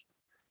weird?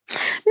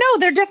 No, No,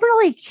 they're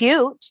definitely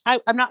cute.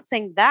 I'm not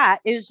saying that.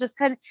 It was just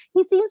kind of,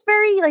 he seems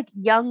very like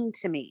young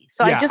to me.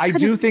 So yeah, I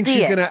do think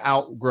she's going to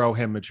outgrow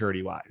him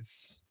maturity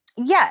wise.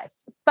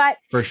 Yes. But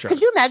for sure.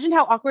 Could you imagine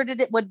how awkward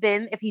it would have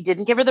been if he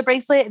didn't give her the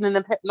bracelet? And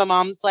then the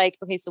mom's like,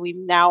 okay, so we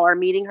now are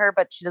meeting her,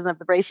 but she doesn't have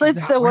the bracelet.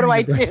 So what do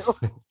I do?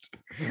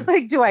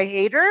 Like, do I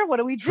hate her? What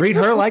do we do? Treat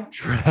her like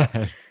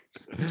trash.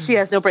 She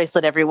has no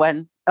bracelet,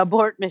 everyone.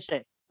 Abort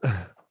mission.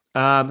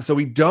 So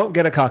we don't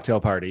get a cocktail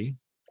party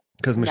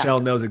because Michelle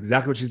knows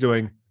exactly what she's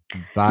doing.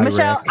 Bye,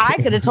 Michelle, Rick. I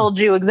could have told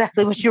you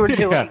exactly what you were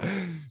doing.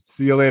 Yeah.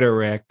 See you later,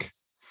 Rick.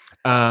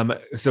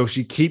 So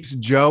she keeps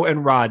Joe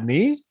and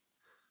Rodney,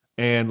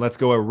 and let's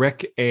go with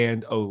Rick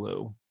and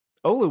Olu.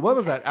 Olu, what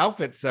was that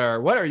outfit, sir?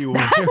 What are you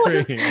wearing?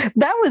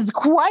 That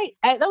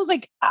was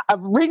like a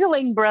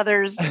Ringling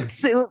Brothers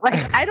suit.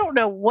 Like, I don't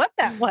know what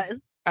that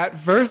was. At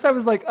first, I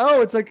was like,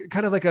 oh, it's like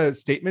kind of like a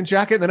statement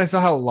jacket. And then I saw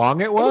how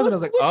long it was and I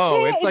was like,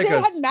 oh, it's like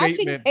a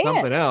statement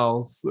something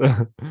else.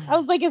 I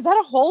was like, is that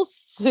a whole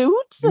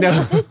suit? No.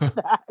 What is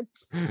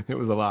that? It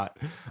was a lot.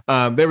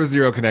 There was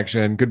zero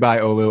connection. Goodbye,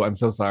 Olu. I'm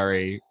so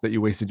sorry that you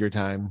wasted your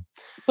time.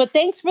 But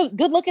thanks for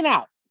good looking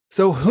out.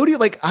 So who do you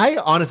like? I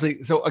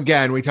honestly, so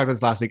again, we talked about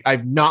this last week.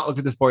 I've not looked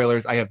at the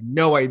spoilers. I have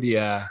no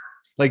idea.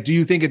 Like, do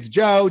you think it's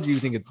Joe? Do you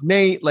think it's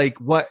Nate? Like,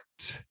 what?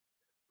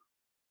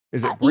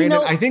 Is it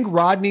Brandon? I think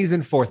Rodney's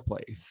in fourth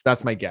place.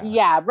 That's my guess.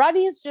 Yeah,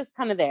 Rodney is just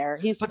kind of there.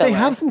 But they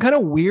have some kind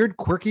of weird,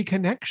 quirky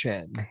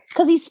connection.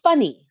 Because he's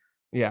funny.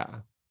 Yeah.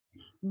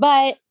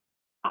 But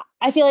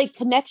I feel like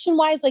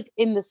connection-wise, like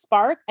in the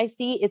spark, I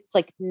see it's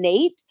like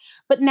Nate.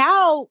 But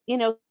now,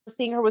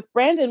 seeing her with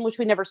Brandon, which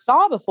we never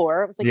saw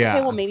before, I was like,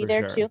 okay, well, maybe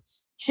there too.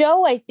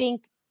 Joe, I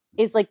think,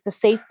 is like the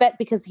safe bet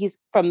because he's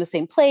from the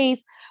same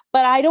place.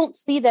 But I don't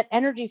see that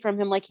energy from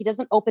him. Like, he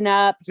doesn't open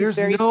up. He's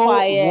very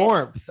quiet.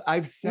 Warmth.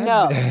 I've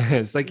said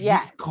this. Like,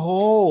 he's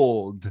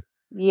cold.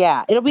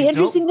 Yeah. It'll be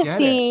interesting to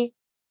see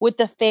with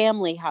the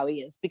family how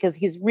he is, because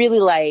he's really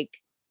like,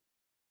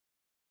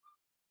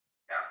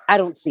 I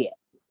don't see it.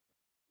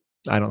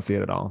 I don't see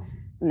it at all.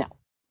 No.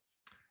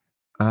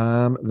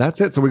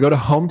 That's it. So we go to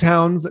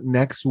hometowns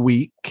next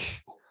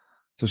week.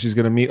 So she's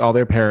going to meet all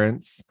their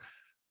parents.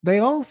 They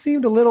all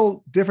seemed a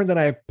little different than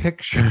I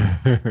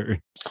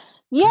pictured.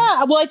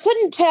 Yeah, well, I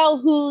couldn't tell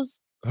who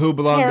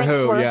belonged to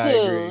who. Yeah,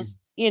 whose,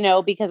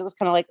 because it was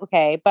kind of like,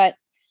 okay, but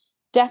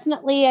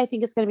definitely I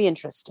think it's going to be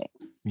interesting.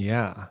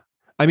 Yeah.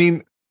 I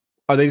mean,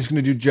 are they just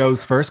going to do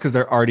Joe's first because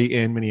they're already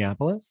in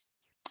Minneapolis?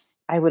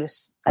 I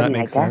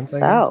guess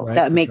so. Right?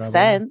 That makes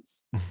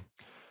sense.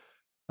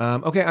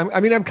 Okay.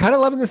 I'm kind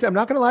of loving this. I'm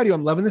not going to lie to you.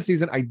 I'm loving the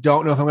season. I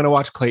don't know if I'm going to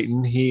watch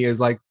Clayton. He is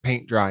like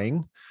paint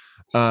drying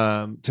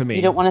to me.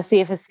 You don't want to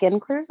see if his skin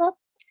clears up?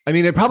 I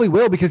mean, it probably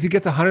will because he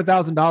gets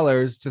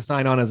 $100,000 to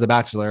sign on as a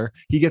bachelor.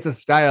 He gets a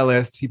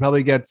stylist. He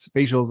probably gets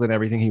facials and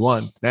everything he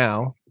wants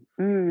now.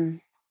 Okay.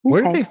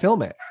 Where did they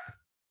film it?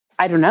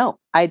 I don't know.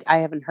 I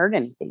haven't heard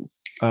anything.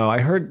 Oh, I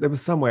heard it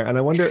was somewhere. And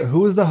I wonder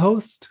who is the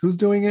host? Who's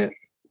doing it?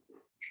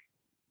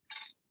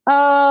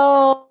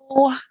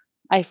 Oh,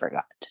 I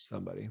forgot.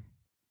 Somebody.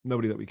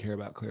 Nobody that we care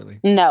about, clearly.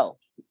 No.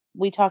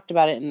 We talked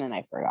about it and then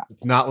I forgot.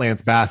 It's not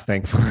Lance Bass,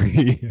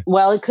 thankfully.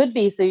 Well, it could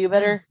be, so you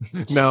better.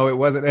 No, it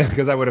wasn't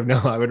because I would have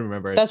known. I would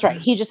remember it. That's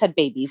right. He just had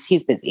babies.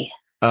 He's busy.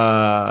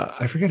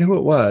 I forget who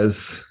it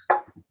was.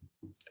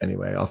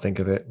 Anyway, I'll think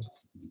of it.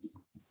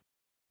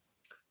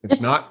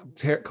 It's not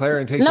Claire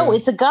and Tasha. No,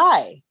 it's a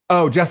guy.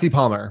 Oh, Jesse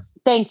Palmer.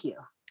 Thank you.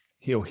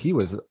 He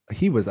was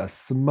a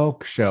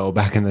smoke show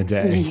back in the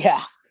day.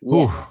 Yeah.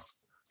 Yes.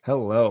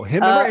 Hello.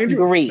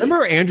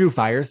 Remember Andrew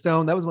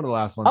Firestone? That was one of the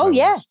last ones. Oh,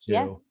 yes.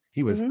 Yes.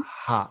 He was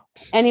hot.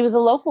 And he was a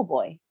local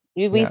boy.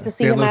 We used to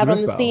see him out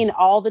on the scene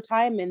all the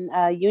time in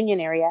Union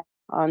area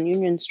on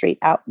Union Street,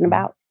 out and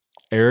about.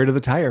 Heir to the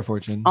tire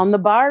fortune. On the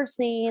bar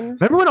scene.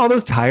 Remember when all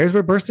those tires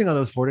were bursting on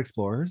those Ford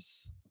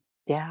Explorers?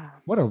 Yeah.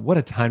 What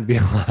a time to be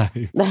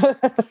alive.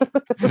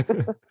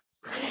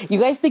 You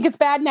guys think it's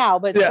bad now,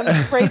 but some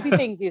crazy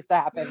things used to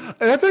happen.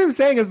 That's what I'm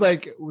saying is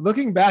like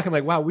looking back, I'm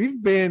like, wow,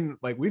 we've been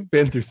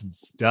through some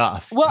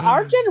stuff. Well,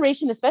 our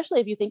generation,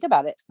 especially if you think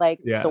about it, like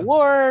the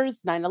wars,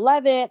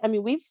 9/11. I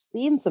mean, we've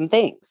seen some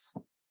things.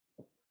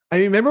 I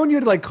mean, remember when you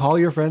had to like call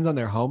your friends on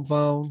their home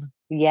phone?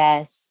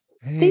 Yes.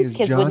 Hey, these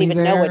kids wouldn't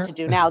even know what to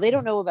do now. They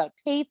don't know about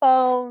pay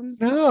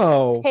phones.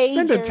 No. Pagers.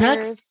 Send a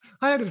text.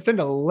 I had to send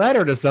a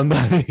letter to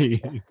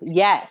somebody.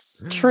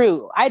 Yes,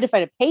 true. I had to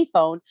find a pay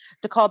phone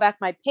to call back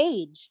my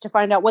page to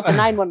find out what the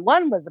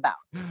 911 was about.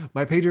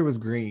 My pager was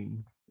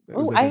green.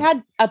 Oh, like I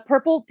had a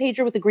purple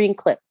pager with a green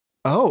clip.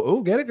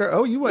 Oh, get it, girl.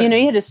 Oh, you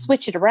had to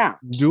switch it around.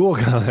 Dual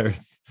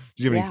colors.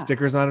 Did you have any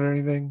stickers on it or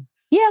anything?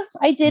 Yeah,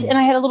 I did. And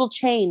I had a little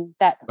chain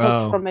that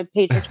hooked from my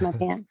pager to my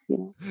pants,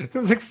 It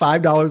was like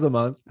 $5 a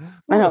month.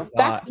 I know.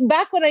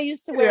 Back when I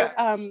used to wear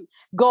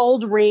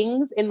gold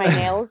rings in my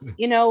nails,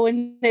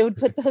 when they would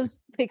put those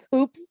like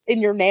hoops in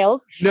your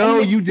nails. No,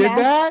 you did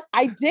that?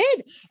 I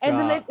did. Stop. And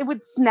then it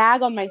would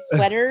snag on my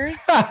sweaters.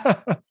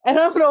 And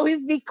I would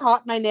always be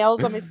caught my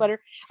nails on my sweater.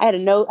 I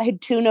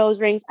had 2 nose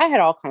rings. I had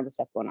all kinds of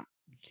stuff going on.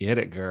 Get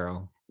it,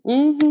 girl.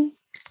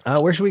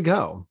 Mm-hmm. Where should we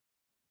go?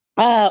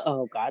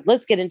 Oh God,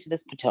 let's get into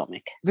this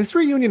Potomac. This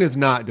reunion is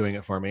not doing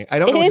it for me. I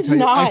don't know. It is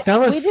not. I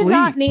fell asleep. We did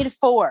not need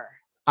 4.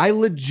 I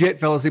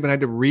legit fell asleep and I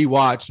had to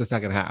rewatch the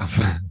second half.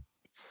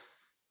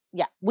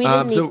 Yeah, we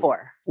didn't need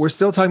 4. We're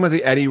still talking about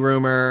the Eddie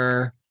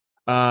rumor.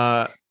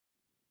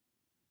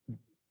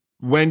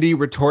 Wendy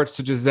retorts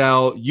to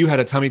Giselle, "You had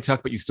a tummy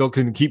tuck, but you still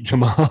couldn't keep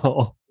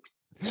Jamal."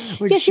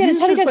 Like, yeah, she had a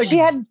tummy tuck. Like, she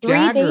had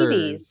 3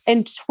 babies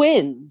and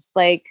twins.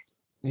 Like,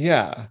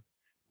 yeah,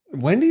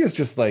 Wendy is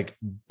just like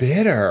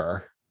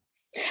bitter.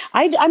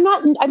 I'm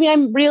not. I mean,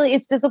 I'm really.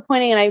 It's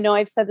disappointing, and I know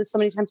I've said this so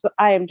many times, but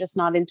I am just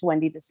not into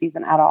Wendy this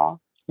season at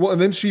all. Well,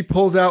 and then she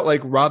pulls out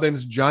like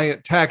Robin's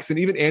giant text, and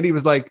even Andy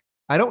was like,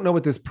 "I don't know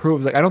what this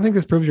proves. Like, I don't think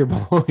this proves your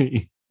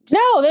boy."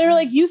 No, they were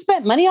like, "You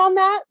spent money on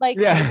that?" Like,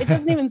 yeah. It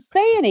doesn't even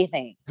say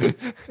anything.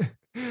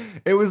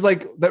 It was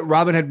like that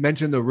Robin had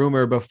mentioned the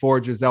rumor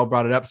before Giselle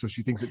brought it up, so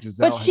she thinks that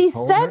Giselle. But she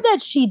said that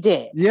she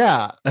did.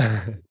 Yeah.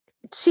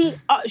 She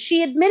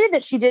admitted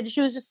that she did. She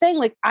was just saying,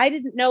 like, I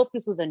didn't know if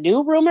this was a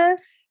new rumor.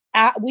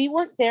 We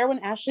weren't there when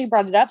Ashley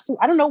brought it up, so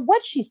I don't know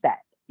what she said.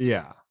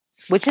 Yeah.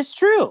 Which is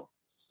true.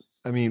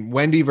 I mean,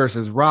 Wendy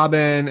versus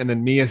Robin, and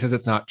then Mia says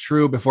it's not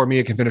true. Before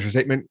Mia can finish her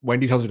statement,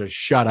 Wendy tells her to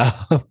shut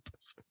up.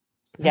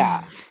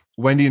 Yeah.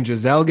 Wendy and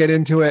Giselle get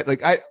into it.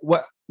 Like,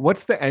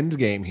 what's the end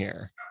game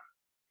here?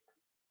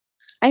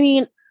 I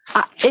mean,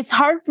 it's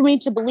hard for me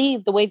to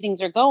believe the way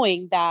things are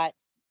going that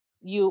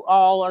you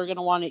all are going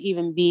to want to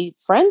even be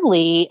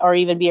friendly or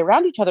even be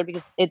around each other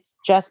because it's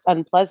just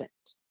unpleasant.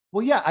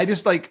 Well, yeah, I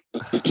just like,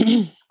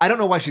 I don't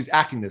know why she's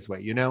acting this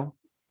way, you know?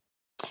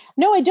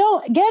 No, I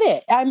don't get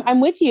it.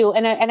 I'm with you.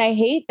 And I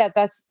hate that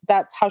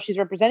that's how she's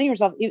representing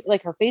herself.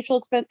 Like her facial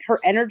expression, her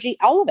energy,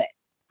 all of it.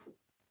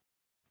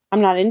 I'm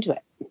not into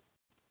it.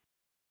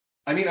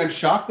 I mean, I'm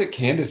shocked that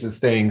Candace is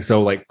staying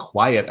so like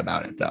quiet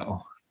about it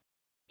though.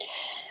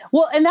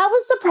 Well, and that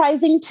was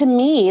surprising to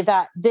me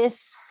that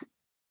this,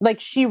 like,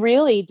 she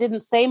really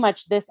didn't say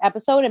much this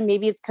episode. And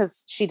maybe it's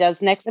because she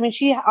does next. I mean,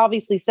 she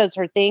obviously says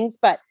her things,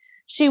 but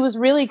she was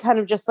really kind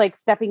of just like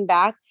stepping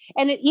back.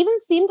 And it even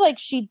seemed like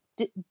she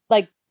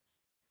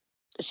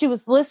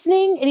was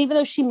listening. And even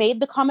though she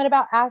made the comment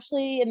about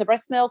Ashley and the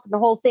breast milk and the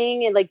whole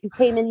thing, and like, you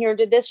came in here and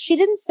did this, she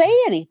didn't say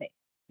anything.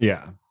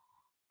 Yeah.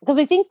 Because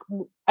I think,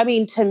 I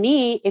mean, to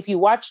me, if you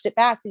watched it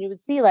back, then you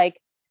would see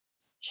like,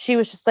 she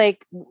was just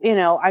like, you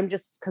know, I'm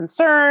just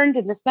concerned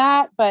and this,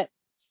 that, but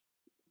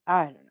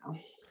I don't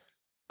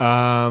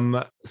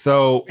know.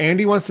 So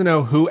Andy wants to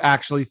know who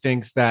actually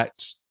thinks that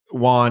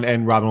Juan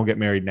and Robin will get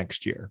married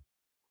next year.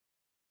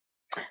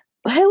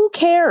 Who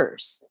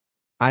cares?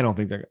 I don't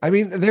think I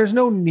mean, there's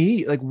no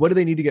need. Like, what do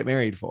they need to get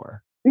married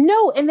for?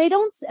 No. And they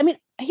don't, I mean,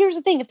 here's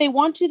the thing. If they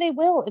want to, they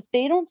will. If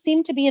they don't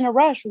seem to be in a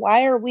rush,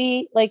 why are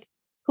we like,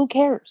 who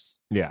cares?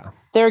 Yeah.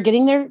 They're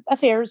getting their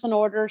affairs in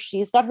order.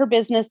 She's got her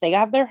business. They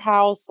have their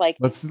house. Like,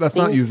 let's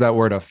not use that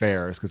word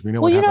affairs because we know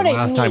what happened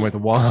last time with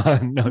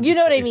Juan. No, you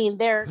know what I mean?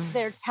 Their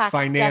tax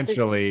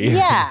financially.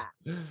 Yeah.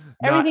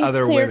 Everything's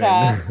other cleared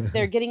women. up.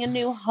 They're getting a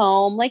new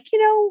home. Like,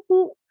 you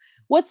know,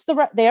 what's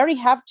the they already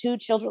have 2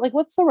 children. Like,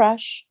 what's the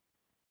rush?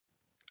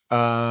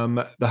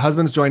 The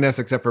husbands join us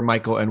except for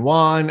Michael and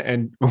Juan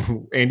and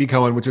Andy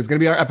Cohen, which is going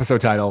to be our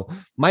episode title.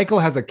 Michael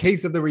has a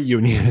case of the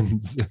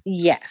reunions.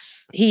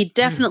 Yes, he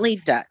definitely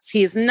does.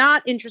 He is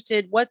not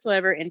interested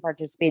whatsoever in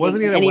participating.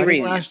 Wasn't he in at a any wedding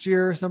reunion last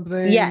year or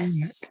something?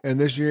 Yes. And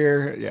this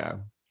year, yeah.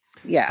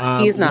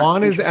 Yeah, he's not.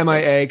 Juan is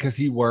MIA because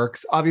he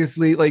works.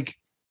 Obviously, like,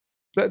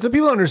 the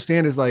people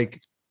understand is like,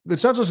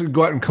 it's not just to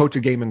go out and coach a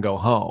game and go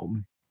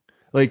home.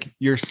 Like,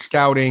 you're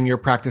scouting, you're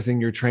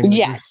practicing, you're training.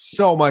 Yes.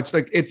 So much.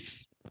 Like,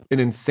 it's an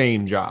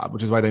insane job,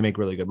 which is why they make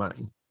really good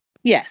money.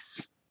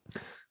 Yes.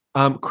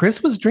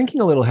 Chris was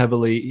drinking a little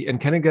heavily and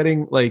kind of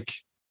getting like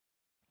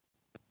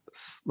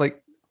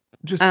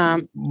just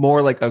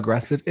more like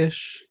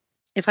aggressive-ish.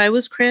 If I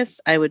was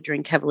Chris, I would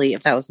drink heavily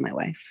if that was my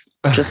wife.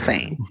 Just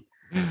saying.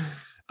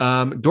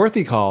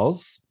 Dorothy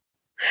calls.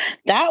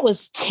 That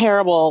was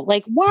terrible.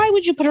 Like, why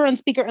would you put her on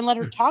speaker and let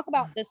her talk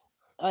about this?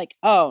 Like,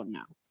 oh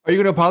no. Are you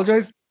going to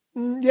apologize?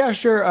 Yeah,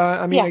 sure.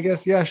 I mean, yeah. I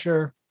guess, yeah,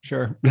 sure.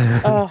 Sure.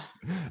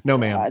 No,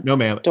 ma'am. God. No,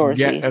 ma'am. Dorothy.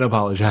 Get and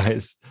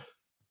apologize.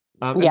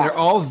 And they're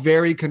all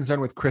very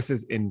concerned with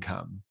Chris's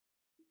income.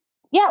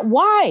 Yeah.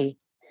 Why?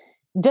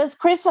 Does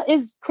Chris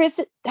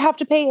have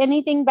to pay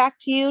anything back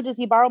to you? Does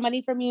he borrow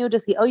money from you?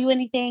 Does he owe you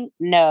anything?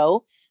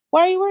 No.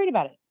 Why are you worried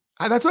about it?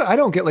 That's what I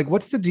don't get. Like,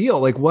 what's the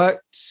deal? Like, what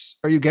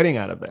are you getting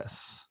out of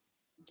this?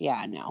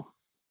 Yeah, no.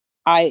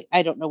 I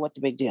don't know what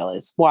the big deal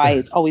is. Why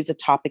it's always a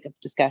topic of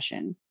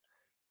discussion.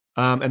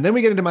 And then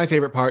we get into my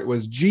favorite part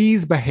was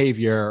G's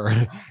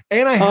behavior.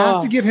 And I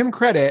have to give him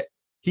credit.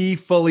 He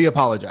fully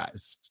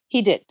apologized.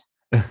 He did.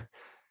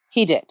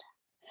 He did.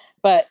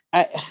 But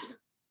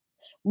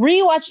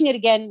rewatching it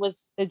again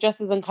was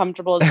just as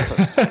uncomfortable as the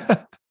first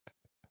time.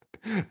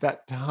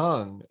 That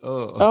tongue.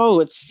 Oh,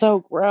 it's so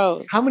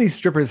gross. How many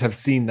strippers have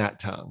seen that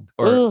tongue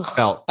or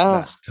felt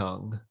that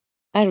tongue?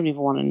 I don't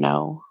even want to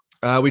know.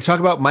 We talk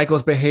about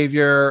Michael's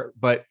behavior,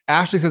 but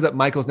Ashley says that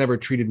Michael's never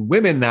treated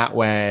women that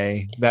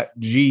way, that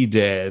G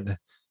did.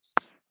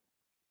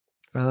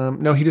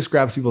 No, he just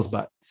grabs people's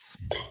butts.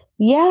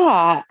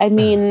 Yeah. I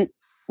mean,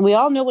 we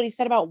all know what he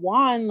said about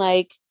Juan.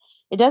 Like,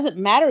 it doesn't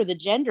matter the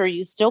gender.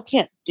 You still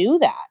can't do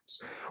that.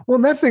 Well,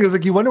 and that thing is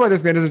like, you wonder why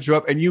this man doesn't show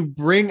up, and you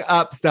bring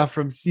up stuff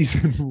from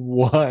season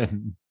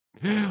 1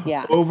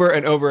 over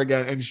and over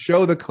again and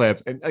show the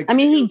clip. And like, I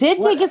mean, he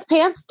did take his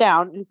pants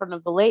down in front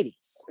of the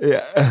ladies.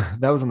 Yeah.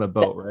 That was on the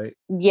boat, right?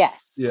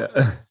 Yes.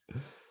 Yeah.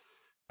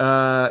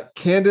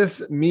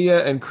 Candace,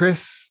 Mia, and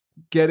Chris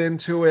get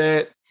into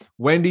it.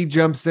 Wendy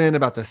jumps in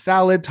about the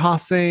salad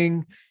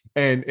tossing,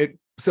 and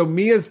so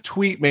Mia's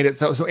tweet made it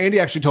so Andy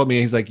actually told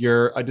me, he's like,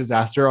 you're a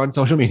disaster on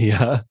social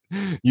media,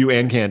 you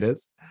and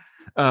Candace,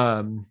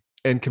 and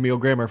Camille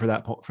Grammer for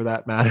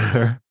that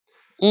matter.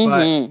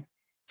 But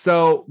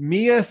so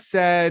Mia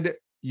said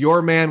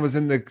your man was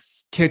in the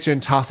kitchen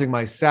tossing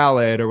my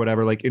salad or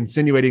whatever, like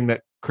insinuating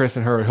that Chris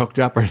and her are hooked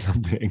up or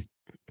something.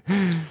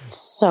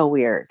 So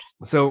weird.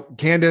 So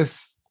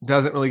Candace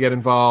doesn't really get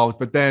involved,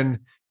 but then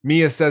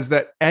Mia says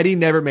that Eddie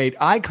never made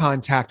eye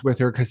contact with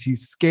her because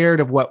he's scared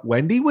of what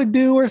Wendy would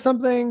do or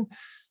something.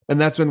 And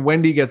that's when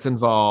Wendy gets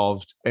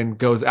involved and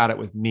goes at it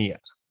with Mia.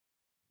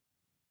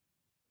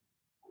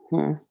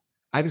 Why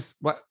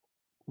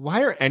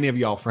are any of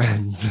y'all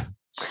friends?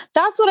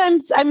 That's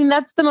what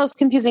that's the most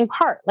confusing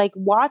part. Like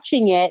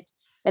watching it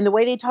and the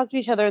way they talk to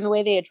each other and the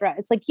way they address,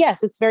 it's like,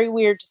 yes, it's very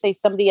weird to say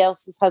somebody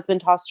else's husband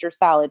tossed your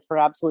salad for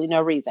absolutely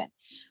no reason.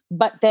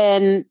 But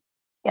then,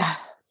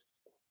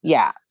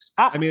 yeah.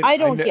 I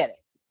don't get it.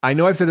 I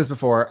know I've said this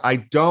before. I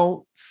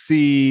don't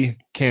see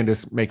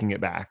Candace making it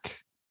back.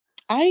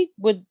 I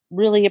would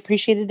really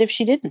appreciate it if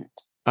she didn't.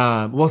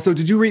 Well, so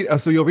did you read?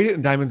 So you'll read it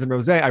in Diamonds and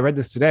Rose. I read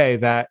this today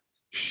that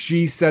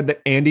she said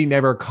that Andy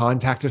never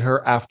contacted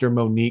her after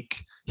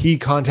Monique. He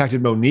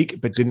contacted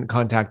Monique, but didn't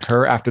contact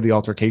her after the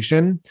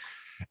altercation.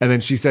 And then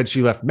she said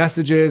she left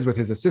messages with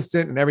his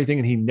assistant and everything,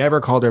 and he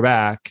never called her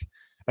back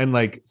and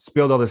like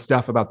spilled all this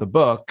stuff about the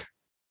book.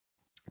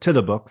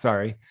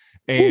 Sorry.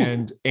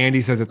 And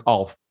Andy says it's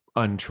all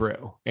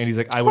untrue. And he's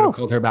like, I would have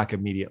called her back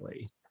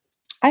immediately.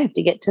 I have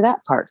to get to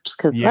that part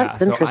because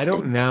that's interesting. I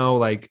don't know.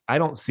 Like, I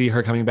don't see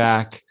her coming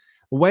back.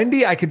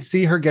 Wendy, I could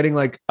see her getting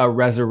like a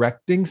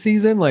resurrecting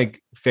season,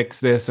 like fix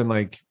this and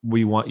like,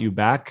 we want you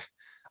back.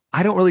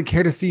 I don't really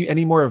care to see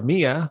any more of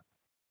Mia.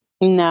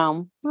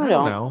 No, I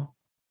don't know.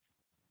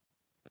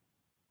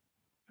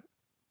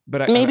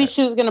 But maybe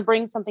she was going to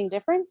bring something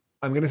different.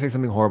 I'm going to say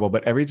something horrible,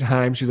 but every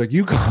time she's like,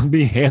 you call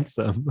me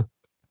handsome,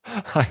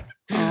 I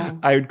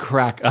would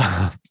crack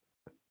up.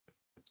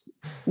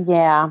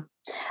 Yeah.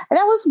 And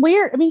that was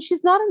weird. I mean,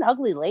 she's not an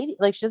ugly lady.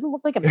 Like, she doesn't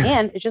look like a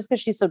man. It's just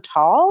because she's so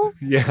tall.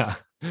 Yeah.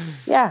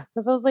 Yeah.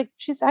 Because I was like,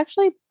 she's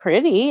actually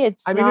pretty.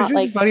 It's just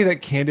like, funny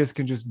that Candace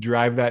can just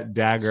drive that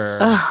dagger.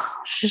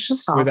 She's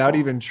just without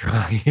even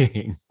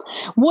trying.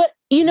 What,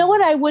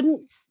 I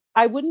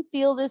wouldn't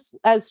feel this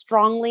as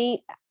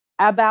strongly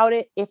about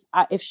it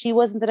if she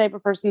wasn't the type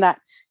of person that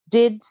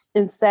did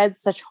and said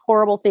such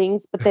horrible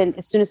things, but then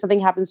as soon as something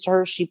happens to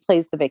her, she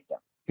plays the victim.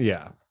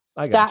 Yeah.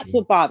 That's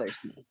what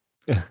bothers me.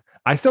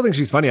 I still think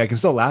she's funny. I can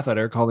still laugh at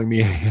her calling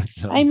me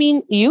handsome. I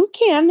mean, you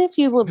can if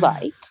you would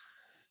like.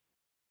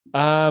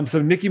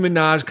 So Nicki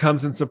Minaj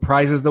comes and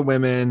surprises the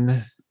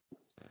women.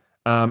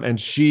 And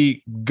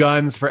she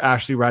guns for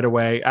Ashley right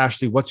away.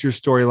 Ashley, what's your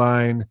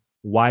storyline?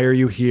 Why are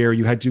you here?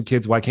 You had 2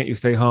 kids. Why can't you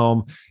stay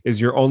home?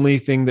 Is your only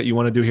thing that you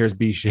want to do here is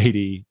be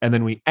shady? And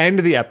then we end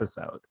the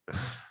episode.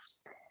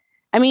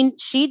 I mean,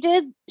 she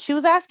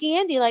was asking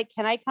Andy, like,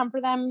 can I come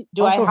for them?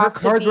 Do also, I have her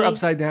cards were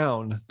upside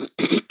down.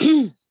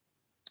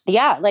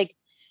 Yeah, like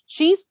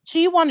she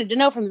wanted to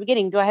know from the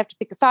beginning, do I have to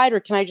pick a side or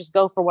can I just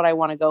go for what I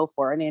want to go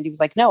for? And Andy was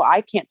like, no,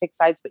 I can't pick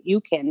sides, but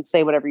you can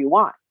say whatever you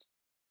want.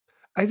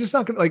 I just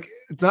not gonna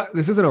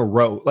this isn't a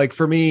rote. Like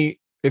for me,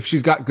 if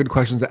she's got good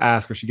questions to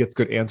ask or she gets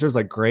good answers,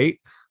 like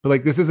great. But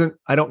like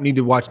I don't need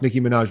to watch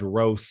Nicki Minaj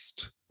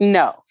roast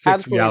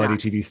 6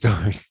 reality TV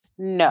stars.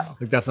 No.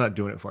 Like that's not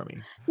doing it for me.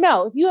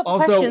 No, if you have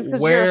questions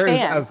because you're a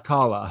fan. Where is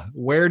Azkala?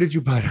 Where did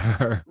you put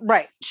her?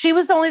 Right. She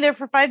was only there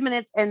for 5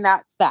 minutes and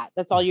that's that.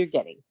 That's all you're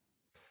getting.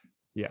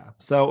 Yeah.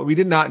 So we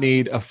did not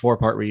need a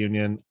 4-part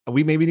reunion.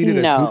 We maybe needed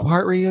a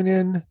 2-part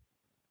reunion.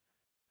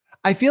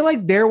 I feel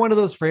like they're one of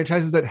those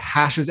franchises that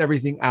hashes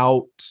everything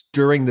out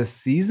during the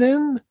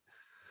season.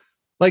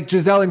 Like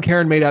Giselle and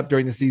Karen made up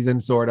during the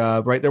season, sort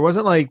of, right? There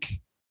wasn't like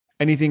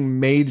anything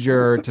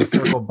major to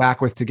circle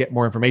back with to get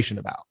more information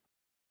about.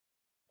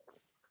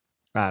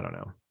 I don't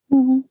know.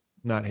 Mm-hmm.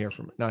 Not here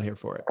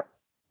for it.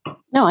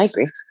 No, I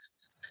agree.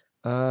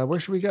 Where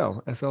should we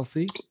go?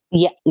 SLC?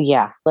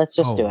 Yeah. Let's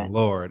just do it.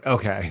 Lord.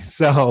 Okay.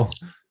 So,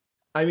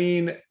 I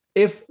mean,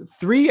 if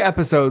 3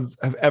 episodes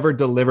have ever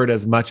delivered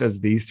as much as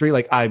these 3,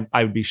 like I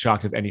would be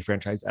shocked if any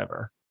franchise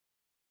ever.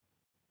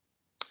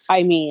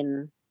 I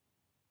mean,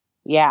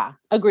 yeah,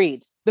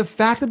 agreed. The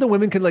fact that the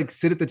women can like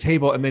sit at the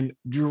table and then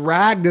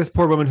drag this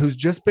poor woman who's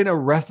just been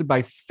arrested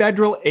by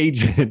federal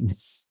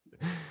agents.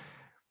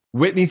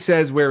 Whitney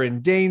says we're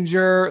in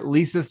danger.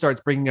 Lisa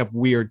starts bringing up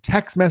weird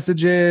text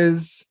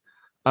messages.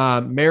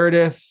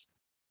 Meredith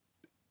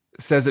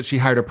says that she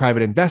hired a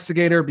private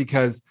investigator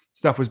because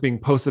stuff was being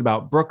posted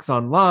about Brooks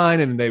online,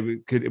 and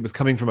it was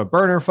coming from a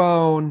burner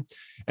phone.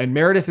 And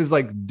Meredith is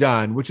like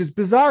done, which is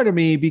bizarre to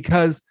me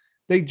because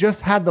they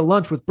just had the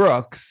lunch with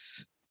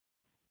Brooks,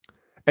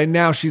 and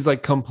now she's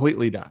like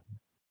completely done.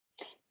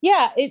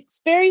 Yeah,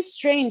 it's very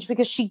strange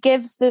because she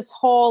gives this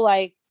whole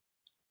like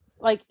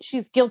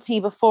she's guilty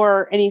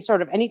before any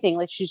sort of anything.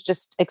 Like she's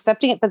just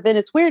accepting it. But then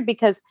it's weird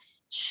because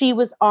she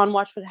was on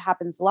Watch What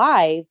Happens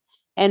Live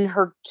and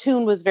her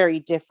tune was very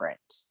different.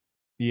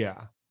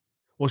 Yeah.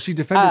 Well, she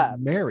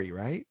defended Mary,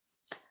 right?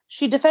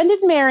 She defended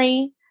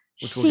Mary.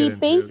 Which she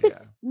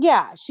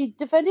she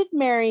defended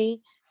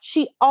Mary.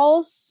 She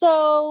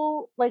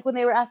also, like when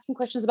they were asking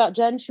questions about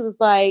Jen, she was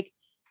like,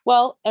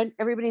 well, and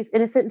everybody's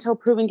innocent until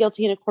proven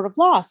guilty in a court of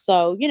law.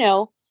 So,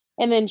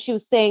 and then she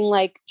was saying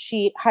like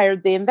she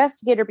hired the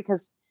investigator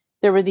because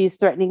there were these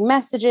threatening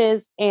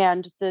messages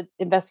and the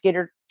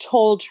investigator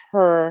told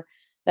her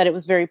that it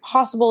was very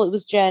possible it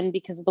was Jen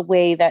because of the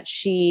way that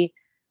she,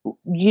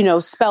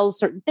 spells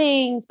certain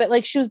things. But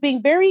like she was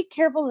being very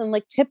careful and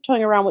like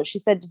tiptoeing around what she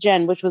said to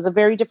Jen, which was a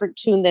very different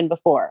tune than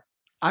before.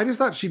 I just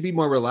thought she'd be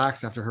more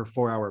relaxed after her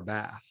 4-hour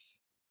bath.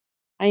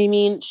 I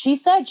mean, she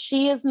said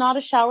she is not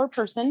a shower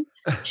person.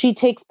 She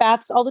takes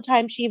baths all the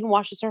time. She even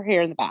washes her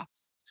hair in the bath.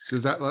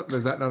 Is that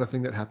not a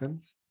thing that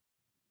happens?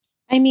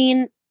 I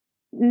mean,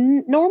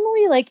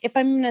 normally, like if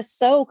I'm going to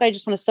soak, I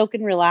just want to soak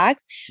and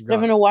relax. If I'm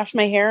going to wash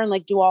my hair and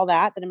like do all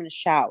that, then I'm going to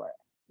shower.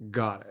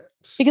 Got it.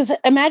 Because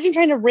imagine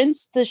trying to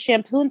rinse the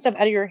shampoo and stuff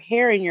out of your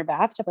hair in your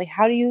bathtub. Like,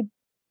 how do you?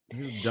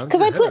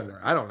 Because I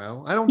don't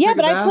know. I don't. Yeah,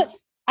 but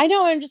I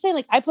know. I'm just saying,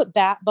 like, I put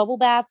bubble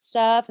bath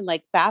stuff and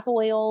like bath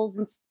oils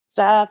and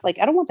stuff. Like,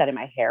 I don't want that in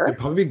my hair. It'd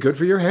probably be good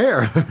for your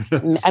hair.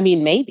 I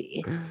mean,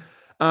 maybe.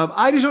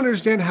 I just don't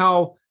understand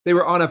how they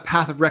were on a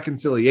path of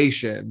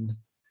reconciliation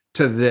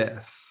to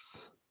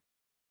this.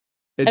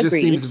 It Agreed. Just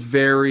seems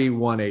very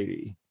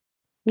 180.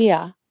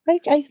 Yeah, I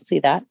can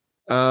see that.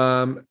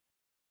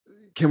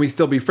 Can we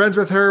still be friends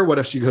with her? What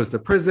if she goes to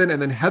prison?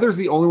 And then Heather's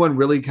the only one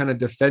really kind of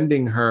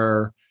defending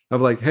her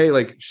of like, hey,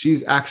 like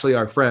she's actually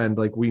our friend.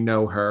 Like we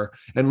know her.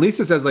 And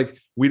Lisa says like,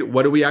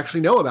 what do we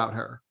actually know about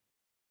her?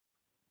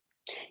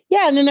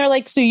 Yeah. And then they're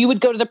like, so you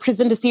would go to the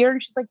prison to see her?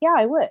 And she's like, yeah,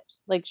 I would.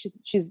 Like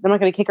I'm not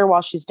going to kick her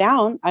while she's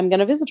down. I'm going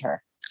to visit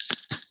her.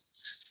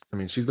 I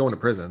mean, she's going to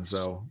prison,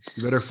 so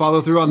you better follow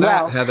through on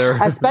that, Heather.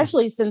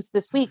 Especially since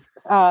this week,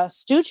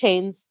 Stu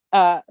Chains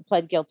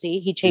pled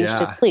guilty. He changed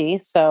his plea,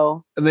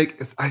 so and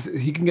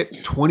he can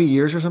get 20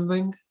 years or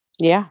something.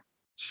 Yeah.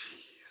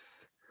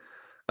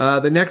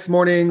 Jeez. The next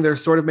morning, they're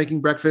sort of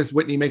making breakfast.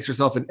 Whitney makes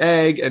herself an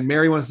egg, and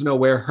Mary wants to know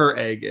where her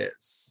egg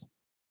is.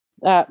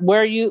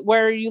 Where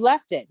you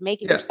left it?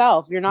 Make it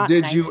yourself. You're not.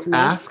 Did you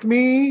ask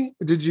me?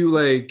 Did you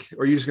or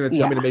are you just going to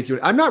tell me to make you?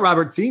 I'm not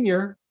Robert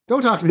Senior. Don't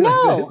talk to me like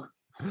that.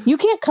 You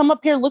can't come up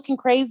here looking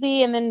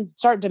crazy and then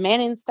start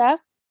demanding stuff.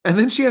 And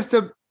then she has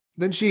to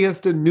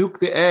nuke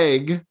the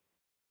egg.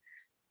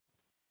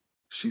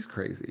 She's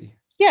crazy.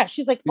 Yeah,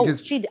 she's like, I didn't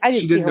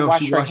see her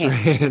wash her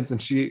hands.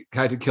 And she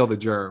had to kill the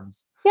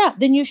germs. Yeah,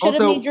 then you should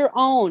have made your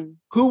own.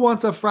 Who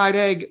wants a fried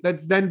egg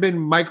that's then been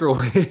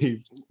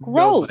microwaved?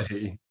 Gross.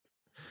 Nobody.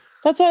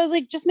 That's why I was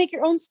like, just make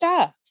your own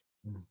stuff.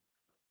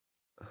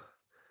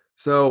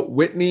 So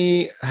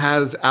Whitney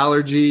has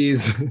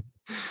allergies.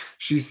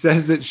 She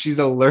says that she's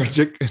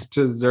allergic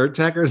to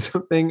Zyrtec or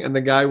something. And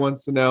the guy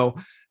wants to know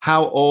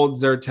how old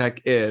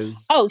Zyrtec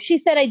is. Oh, she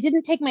said, I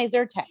didn't take my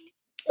Zyrtec.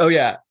 Oh,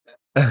 yeah.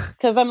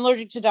 Because I'm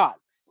allergic to dogs.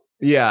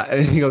 Yeah.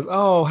 And he goes,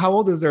 oh, how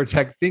old is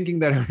Zyrtec? Thinking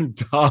that her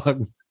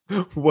dog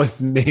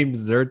was named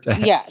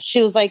Zyrtec. Yeah.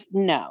 She was like,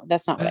 no,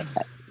 that's not what I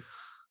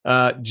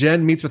said.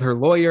 Jen meets with her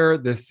lawyer.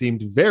 This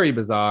seemed very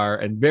bizarre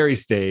and very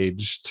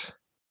staged.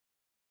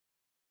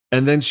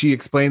 And then she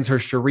explains her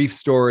Sharif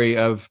story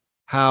of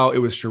how it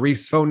was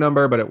Sharif's phone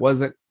number, but it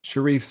wasn't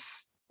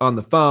Sharif's on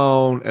the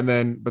phone. And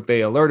then, but they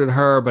alerted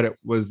her, but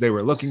they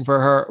were looking for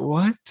her.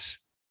 What?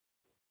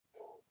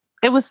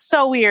 It was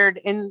so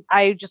weird. And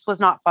I just was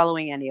not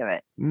following any of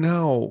it.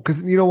 No,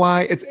 because you know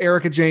why? It's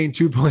Erika Jayne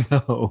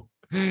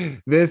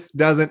 2.0. This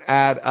doesn't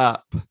add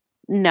up.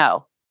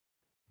 No.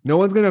 No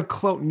one's going to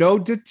clone. No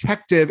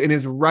detective in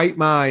his right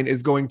mind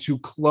is going to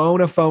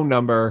clone a phone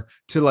number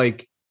to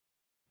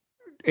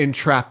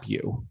entrap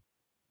you.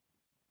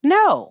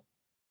 No.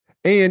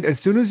 And as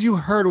soon as you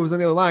heard what was on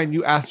the other line,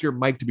 you asked your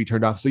mic to be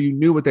turned off. So you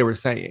knew what they were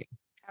saying.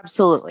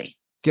 Absolutely.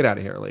 Get out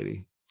of here,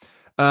 lady.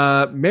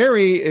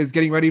 Mary is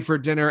getting ready for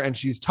dinner and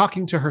she's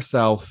talking to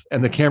herself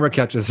and the camera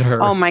catches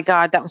her. Oh my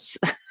God. That was...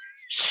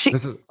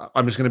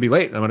 I'm just going to be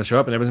late. I'm going to show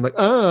up and everyone's like,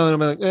 oh, and I'm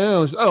like,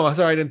 oh,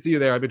 sorry. I didn't see you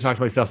there. I've been talking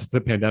to myself since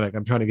the pandemic.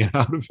 I'm trying to get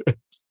out of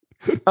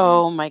it.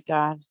 Oh my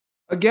God.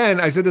 Again,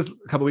 I said this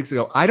a couple weeks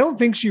ago. I don't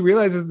think she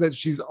realizes that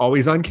she's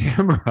always on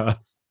camera.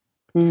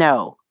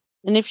 No.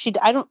 And if she,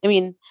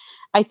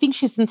 I think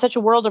she's in such a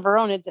world of her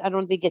own. I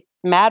don't think it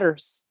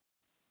matters.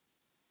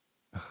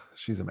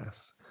 She's a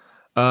mess.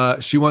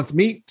 She wants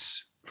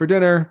meat for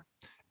dinner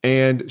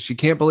and she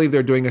can't believe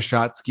they're doing a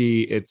shot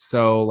ski. It's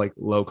so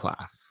low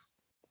class.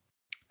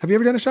 Have you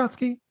ever done a shot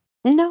ski?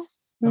 No,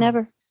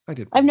 never. I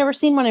did. I've never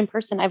seen one in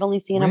person. I've only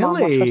seen them on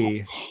Watch What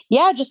Happens.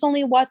 Yeah, just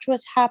only Watch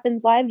What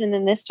Happens Live, and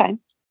then this time.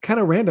 Kind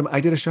of random. I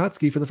did a shot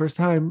ski for the first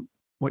time.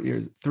 What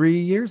year? 3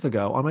 years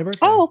ago on my birthday.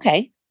 Oh,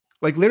 okay.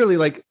 Like literally,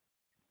 like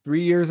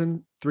 3 years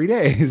and 3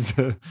 days.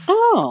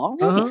 Oh,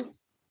 really?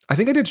 I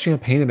think I did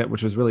champagne in it,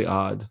 which was really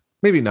odd.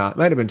 Maybe not.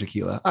 Might have been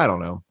tequila. I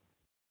don't know.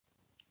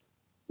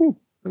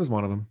 It was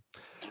one of them.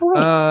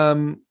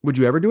 Right. Would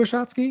you ever do a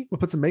shot ski? We'll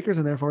put some makers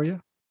in there for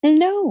you.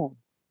 No.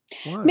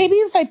 Why? Maybe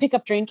if I pick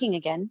up drinking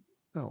again.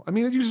 No, I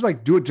mean, you just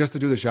like do it just to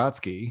do the shot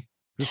ski.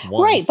 Just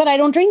one. Right, but I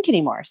don't drink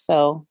anymore,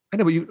 so. I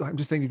know, but I'm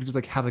just saying you could just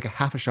like have like a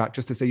half a shot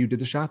just to say you did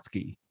the shot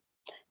ski.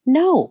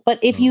 No, but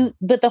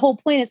but the whole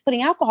point is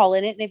putting alcohol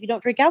in it, and if you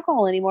don't drink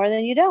alcohol anymore,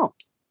 then you don't.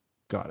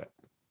 Got it.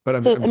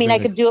 But I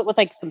could do it with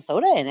like some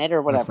soda in it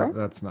or whatever.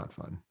 That's not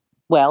fun.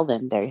 Well,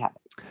 then there you have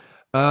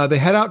it. They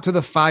head out to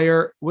the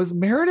fire. Was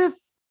Meredith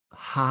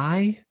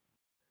high?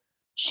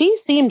 She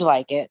seemed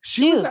like it.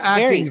 She was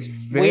acting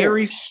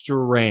very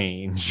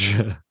strange.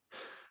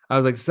 I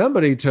was like,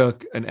 somebody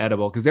took an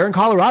edible because they're in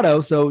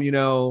Colorado. So,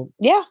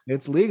 yeah,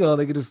 it's legal.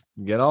 They could just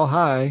get all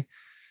high.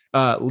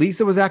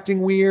 Lisa was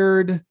acting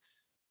weird.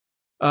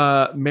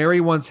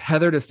 Mary wants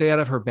Heather to stay out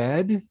of her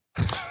bed.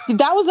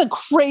 That was a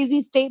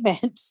crazy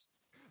statement.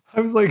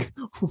 I was like,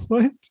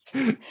 what?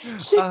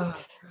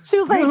 She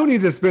was like, who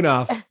needs a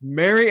spinoff?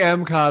 Mary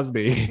M.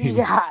 Cosby.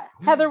 Yeah.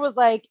 Heather was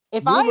like,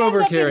 if I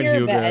end up in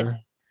your bed,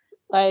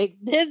 like,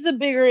 this is a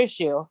bigger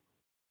issue.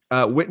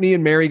 Whitney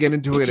and Mary get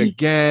into it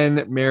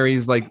again.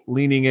 Mary's like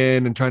leaning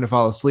in and trying to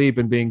fall asleep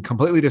and being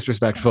completely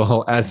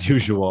disrespectful as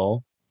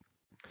usual.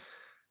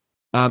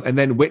 And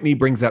then Whitney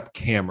brings up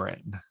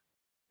Cameron.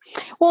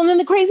 Well, and then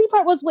the crazy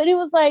part was Whitney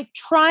was like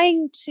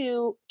trying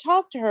to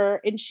talk to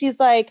her, and she's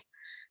like,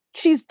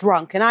 she's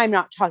drunk and I'm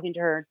not talking to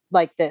her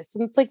like this.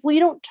 And it's like, well,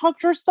 you don't talk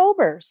to her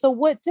sober. So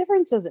what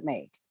difference does it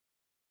make?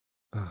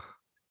 Ugh.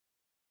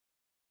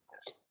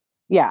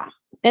 Yeah.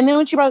 And then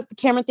when she brought up the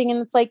camera thing,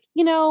 and it's like,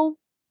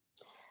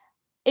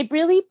 it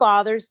really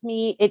bothers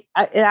me. It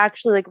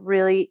actually like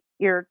really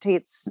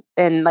irritates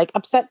and like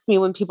upsets me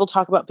when people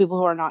talk about people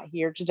who are not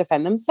here to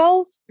defend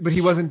themselves. But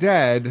he wasn't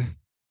dead.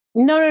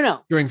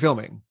 No. During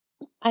filming.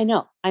 I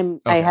know. I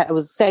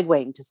was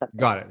segueing to something.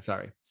 Got it.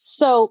 Sorry.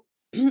 So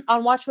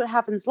on Watch What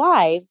Happens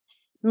Live,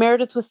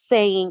 Meredith was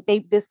saying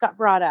this got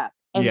brought up,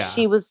 and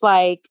she was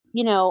like,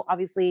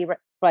 obviously,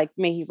 like,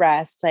 may he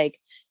rest, like,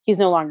 he's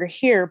no longer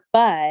here,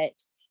 but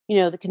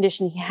the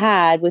condition he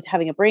had with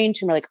having a brain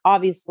tumor, like,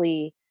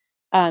 obviously,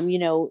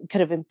 could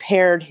have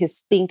impaired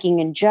his thinking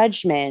and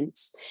judgment.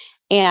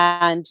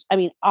 And I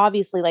mean,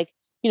 obviously, like,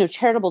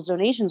 charitable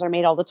donations are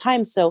made all the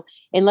time. So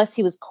unless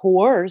he was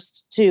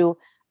coerced to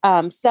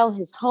sell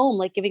his home,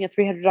 like giving a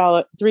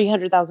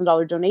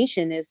 $300,000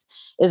 donation is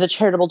a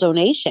charitable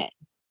donation.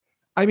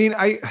 I mean,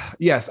 I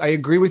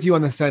agree with you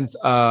on the sense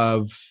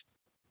of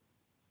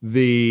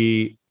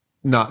the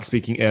not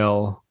speaking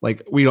ill.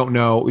 Like, we don't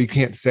know. You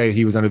can't say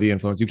he was under the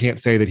influence. You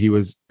can't say that he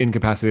was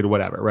incapacitated or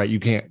whatever, right? You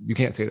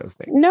can't say those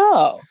things.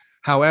 No.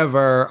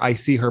 However, I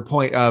see her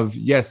point of,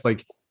 yes,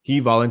 like, he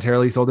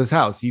voluntarily sold his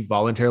house. He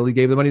voluntarily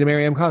gave the money to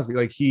Mary M. Cosby.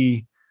 Like,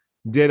 he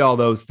did all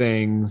those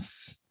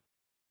things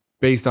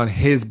based on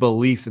his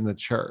beliefs in the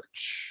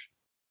church.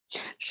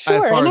 Sure.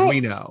 As far as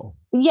we know.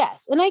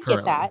 Yes. And I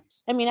get that.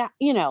 I mean,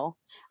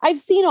 I've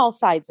seen all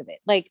sides of it.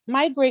 Like,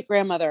 my great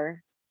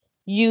grandmother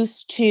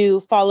used to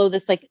follow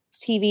this like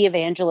TV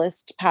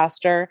evangelist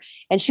pastor,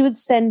 and she would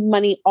send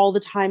money all the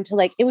time to,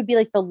 like, it would be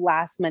like the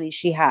last money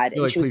she had. You're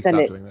and like, she would send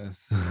it. Doing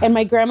this. And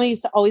my grandma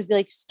used to always be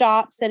like,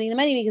 stop sending the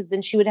money, because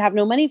then she would have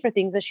no money for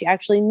things that she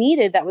actually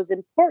needed that was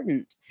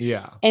important.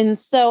 Yeah. And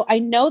so I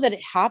know that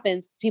it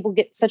happens. People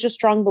get such a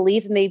strong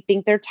belief, and they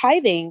think they're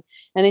tithing,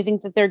 and they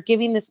think that they're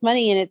giving this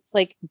money, and it's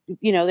like,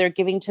 they're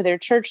giving to their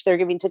church, they're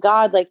giving to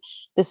God. Like,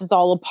 this is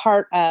all a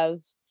part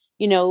of,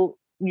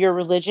 your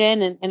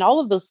religion and all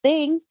of those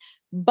things.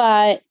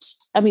 But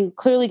I mean,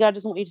 clearly God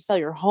doesn't want you to sell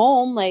your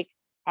home. Like,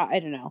 I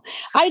don't know.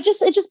 It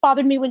just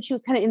bothered me when she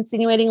was kind of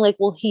insinuating, like,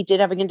 well, he did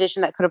have a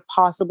condition that could have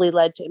possibly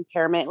led to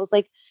impairment. It was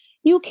like,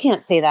 you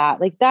can't say that.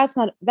 Like, that's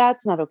not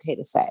okay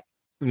to say.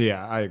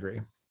 Yeah, I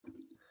agree.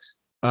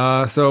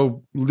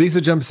 So Lisa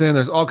jumps in.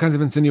 There's all kinds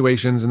of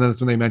insinuations. And then that's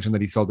when they mention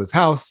that he sold his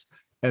house.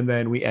 And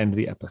then we end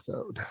the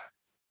episode.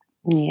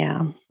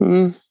 Yeah.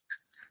 Mm.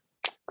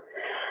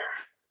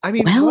 I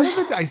mean,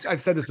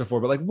 I've said this before,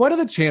 but like, what are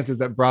the chances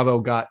that Bravo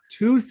got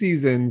 2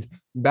 seasons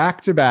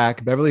back to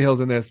back, Beverly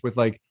Hills in this, with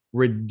like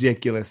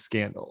ridiculous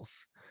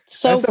scandals?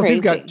 So SLC's crazy.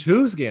 Got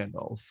 2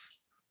 scandals.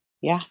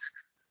 Yeah.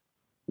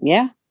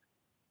 Yeah.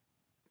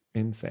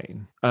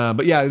 Insane.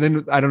 But yeah,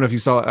 then I don't know if you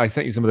saw, I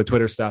sent you some of the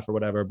Twitter stuff or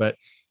whatever, but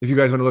if you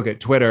guys want to look at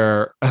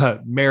Twitter,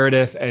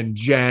 Meredith and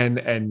Jen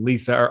and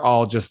Lisa are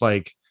all just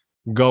like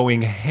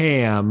going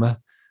ham.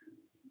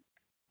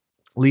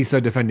 Lisa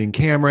defending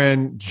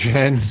Cameron,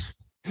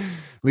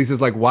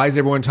 Lisa's like, why is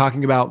everyone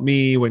talking about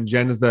me when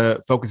Jen is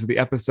the focus of the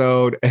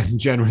episode? And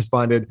Jen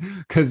responded,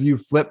 because you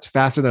flipped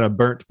faster than a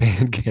burnt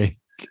pancake.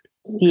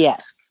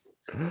 Yes.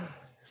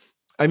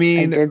 I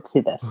mean, I did see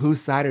this.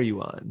 Whose side are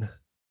you on?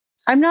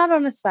 I'm not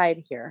on a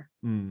side here.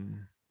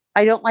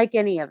 I don't like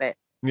any of it.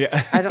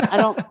 Yeah.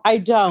 I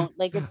don't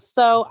like it.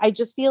 So I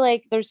just feel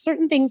like there's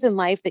certain things in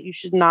life that you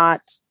should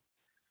not,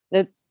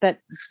 that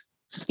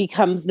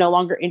becomes no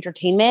longer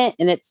entertainment.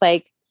 And it's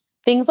like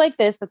things like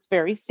this, that's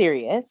very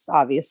serious.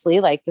 Obviously,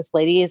 like this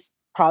lady is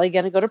probably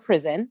going to go to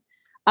prison.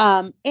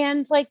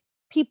 And like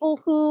people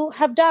who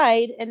have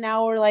died and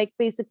now are like,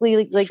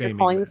 basically like you're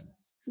calling this.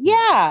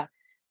 Yeah.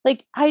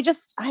 Like, I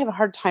have a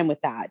hard time with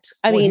that.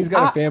 I mean, he's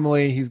got a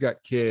family, he's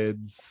got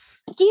kids.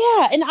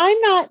 Yeah. And I'm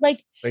not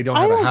like, they don't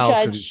have a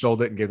house because he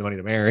sold it and gave the money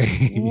to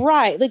Mary.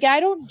 Right. Like, I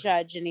don't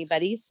judge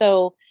anybody.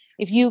 So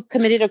if you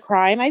committed a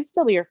crime, I'd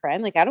still be your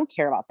friend. Like, I don't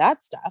care about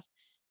that stuff.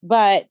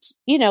 But,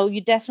 you know,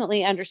 you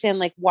definitely understand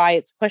like why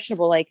it's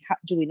questionable. Like,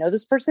 do we know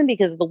this person?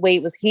 Because of the way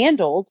it was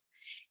handled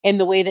and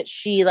the way that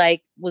she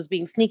like was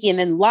being sneaky and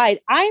then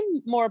lied. I'm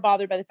more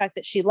bothered by the fact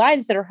that she lied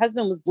and said her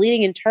husband was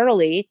bleeding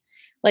internally.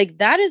 Like,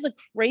 that is a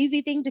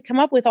crazy thing to come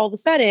up with all of a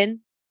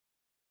sudden.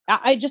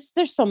 I just,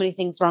 there's so many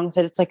things wrong with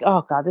it. It's like,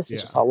 oh God, this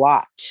is just a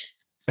lot.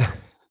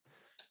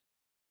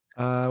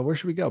 Where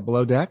should we go?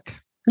 Below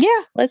Deck? Yeah,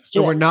 let's do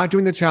it. So we're not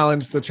doing the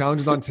challenge. The challenge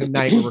is on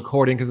tonight. We're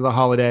recording because of the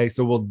holiday.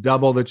 So we'll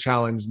double the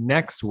challenge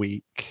next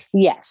week.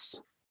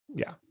 Yes.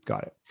 Yeah,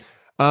 got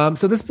it.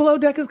 So this Below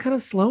Deck is kind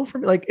of slow for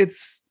me. Like,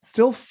 it's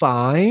still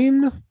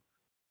fine.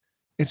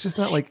 It's just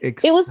not like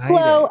exciting. It was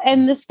slow,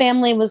 and this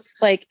family was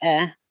like,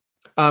 eh.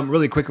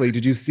 Really quickly,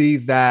 did you see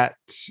that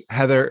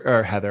Hannah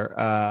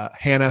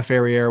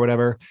Ferrier or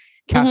whatever,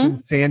 Captain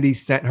Sandy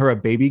sent her a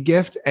baby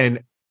gift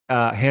and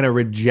Hannah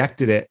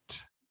rejected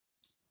it.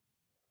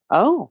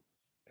 Oh.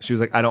 She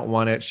was like, I don't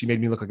want it. She made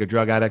me look like a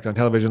drug addict on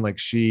television. Like,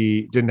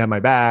 she didn't have my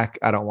back.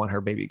 I don't want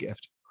her baby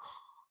gift.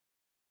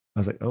 I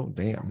was like, oh,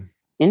 damn.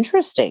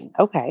 Interesting.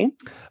 Okay.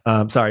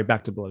 Sorry,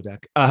 back to Below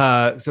Deck.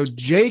 So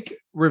Jake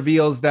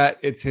reveals that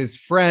it's his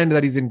friend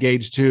that he's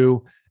engaged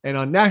to, and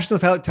on national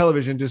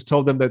television just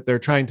told them that they're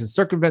trying to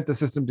circumvent the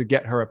system to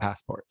get her a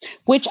passport.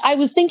 Which I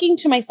was thinking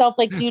to myself,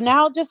 like, do you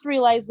now just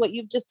realize what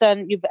you've just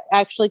done? You've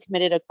actually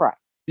committed a crime.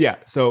 Yeah.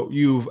 So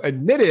you've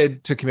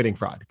admitted to committing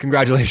fraud.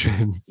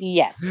 Congratulations.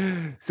 Yes.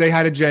 Say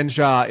hi to Jen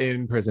Shaw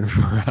in prison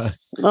for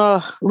us.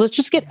 Let's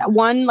just get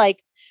one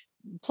like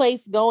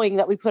place going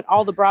that we put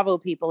all the Bravo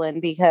people in,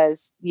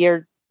 because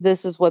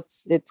this is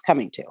it's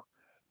coming to.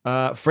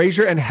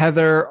 Frasier and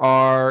Heather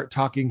are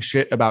talking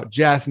shit about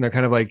Jess, and they're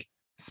kind of like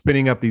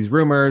spinning up these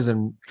rumors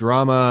and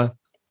drama.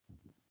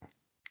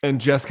 And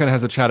Jess kind of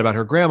has a chat about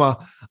her grandma.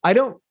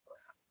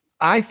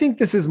 I think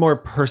this is more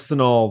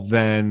personal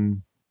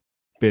than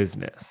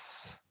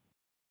business.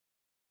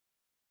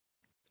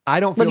 I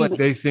don't feel like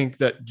they think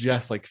that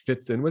Jess like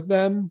fits in with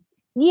them.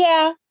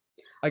 Yeah.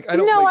 Like, I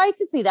don't know. I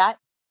can see that.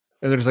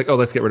 And they're just like, oh,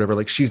 let's get rid of her.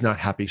 Like, she's not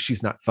happy.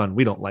 She's not fun.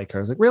 We don't like her.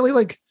 I was like, really?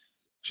 Like,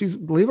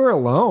 leave her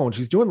alone.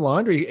 She's doing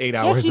laundry 8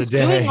 hours a day. She's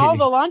doing all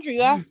the laundry.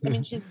 Yes. I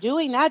mean, she's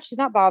doing that. She's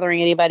not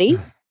bothering anybody.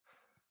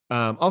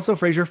 Also,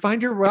 Frasier,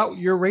 find your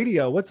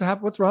radio. What's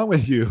wrong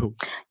with you?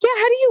 Yeah.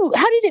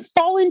 How did it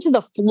fall into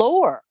the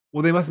floor?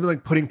 Well, they must have been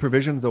like putting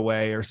provisions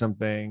away or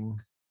something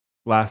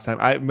last time.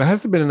 It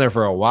has been in there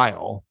for a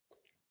while.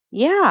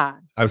 Yeah.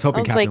 I was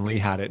hoping Captain Lee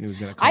had it and he was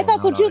going to call. I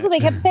thought so too, because they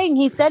kept saying,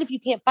 he said, if you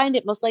can't find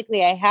it, most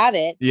likely I have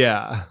it.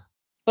 Yeah.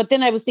 But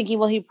then I was thinking,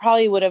 well, he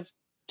probably would have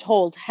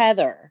told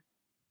Heather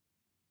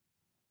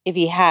if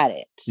he had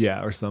it.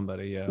 Yeah. Or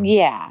somebody. Yeah.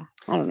 Yeah.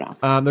 I don't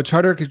know. The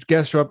charter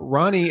guests show up.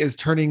 Ronnie is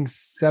turning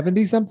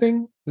 70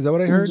 something. Is that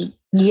what I heard?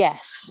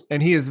 Yes.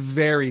 And he is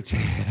very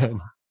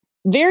tan.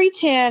 Very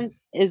tan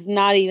is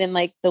not even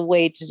like the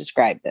way to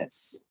describe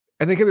this.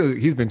 I think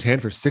he's been tan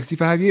for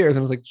 65 years.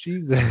 And I was like,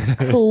 Jesus.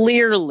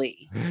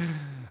 Clearly.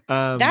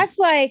 That's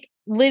like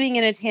living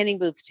in a tanning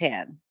booth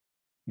tan.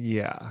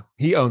 Yeah.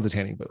 He owns a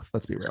tanning booth.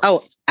 Let's be real.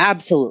 Oh,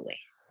 absolutely.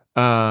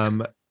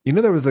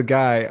 There was a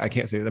guy,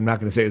 I'm not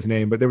going to say his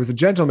name, but there was a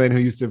gentleman who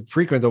used to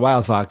frequent the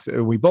Wild Fox.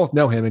 We both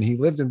know him, and he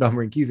lived in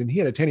Belmar Keys, and he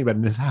had a tanning bed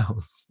in his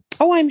house.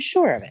 Oh, I'm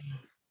sure of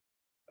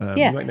it.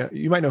 Yes.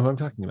 You might know who I'm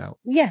talking about.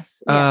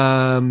 Yes.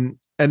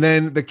 And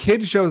then the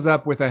kid shows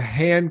up with a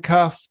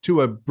handcuff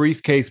to a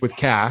briefcase with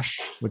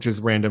cash, which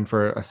is random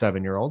for a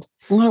 7-year-old.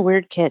 What a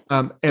weird kid.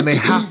 And they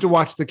have to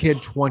watch the kid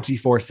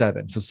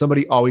 24/7. So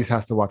somebody always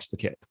has to watch the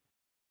kid.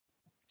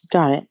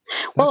 Got it.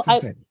 That's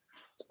insane.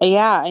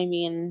 I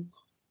mean,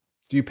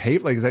 do you pay?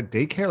 Like, is that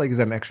daycare? Like, is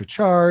that an extra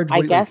charge?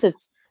 I guess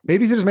it's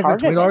babysitters make like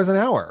 $20 an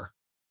hour.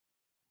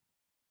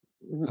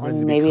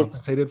 Maybe it's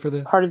compensated for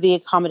this, part of the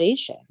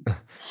accommodation.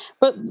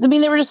 But I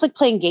mean, they were just like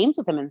playing games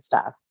with him and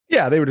stuff.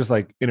 Yeah, they were just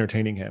like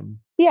entertaining him.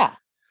 Yeah.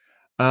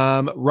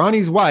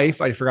 Ronnie's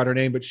wife, I forgot her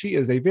name, but she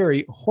is a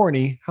very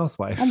horny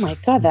housewife. Oh my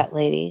God, that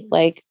lady!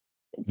 Like,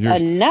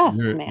 enough,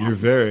 man.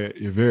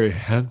 You're very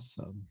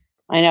handsome.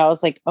 I know. I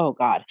was like, oh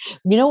God.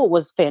 You know what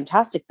was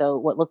fantastic though?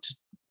 What looked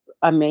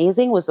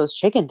amazing was those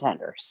chicken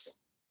tenders.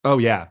 Oh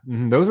yeah,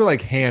 those were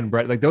like hand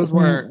bread. Like, those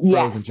weren't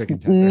frozen chicken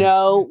tenders.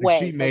 No way.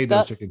 She made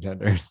those chicken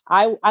tenders.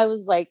 I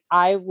was like,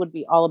 I would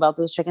be all about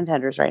those chicken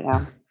tenders right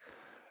now.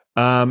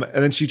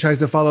 And then she tries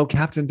to follow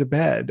Captain to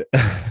bed.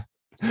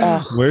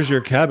 Where's your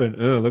cabin?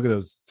 Oh, look at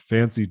those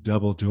fancy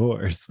double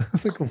doors.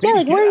 Yeah,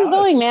 like, where are you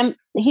going, man?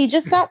 He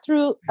just sat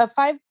through a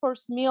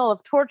 5-course meal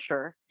of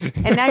torture,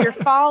 and now you're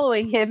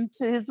following him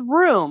to his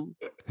room.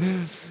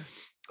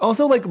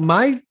 Also, like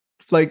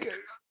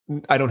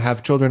I don't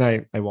have children.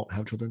 I won't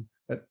have children.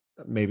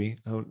 Maybe.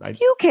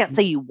 You can't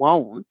say you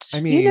won't. I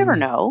mean, you never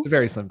know. It's a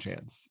very slim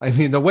chance. I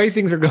mean, the way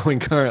things are going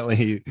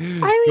currently,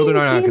 children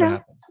are not going to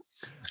happen.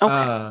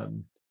 Okay.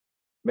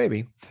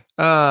 Maybe.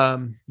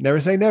 Never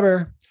say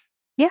never.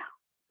 Yeah.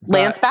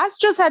 Lance Bass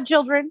just had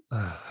children.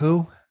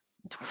 Who?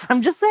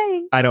 I'm just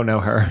saying. I don't know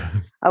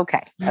her.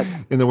 Okay.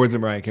 In the words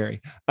of Mariah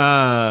Carey.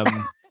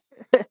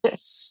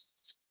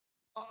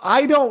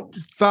 I don't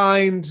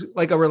find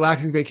like a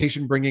relaxing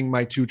vacation bringing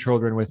my 2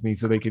 children with me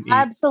so they can eat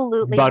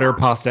absolutely butter, not.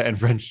 Pasta, and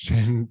French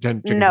chicken.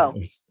 No,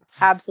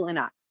 absolutely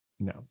not.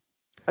 No.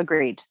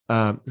 Agreed.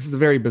 This is a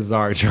very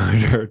bizarre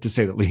charter, to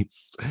say the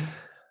least.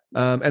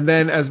 And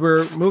then as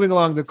we're moving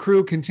along, the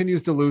crew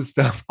continues to lose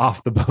stuff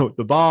off the boat.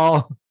 The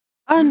ball.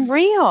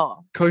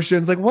 Unreal.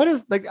 Cushions. Like, what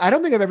is, like, I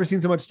don't think I've ever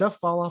seen so much stuff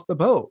fall off the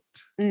boat.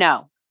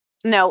 No.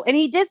 And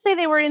he did say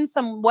they were in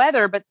some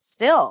weather, but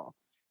still.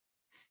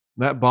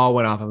 That ball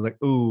went off. I was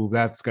like, ooh,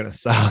 that's going to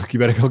suck. You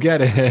better go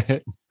get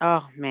it.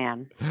 Oh,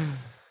 man.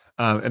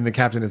 And the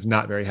captain is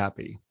not very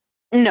happy.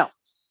 No.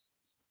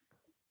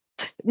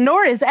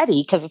 Nor is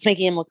Eddie, because it's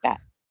making him look bad.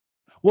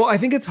 Well, I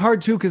think it's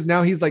hard, too, because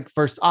now he's like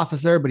first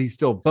officer, but he's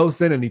still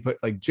bosun, and he put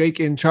like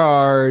Jake in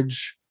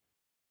charge,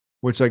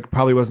 which like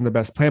probably wasn't the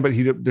best plan, but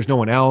there's no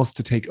one else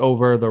to take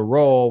over the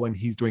role when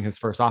he's doing his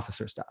first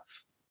officer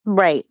stuff.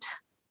 Right.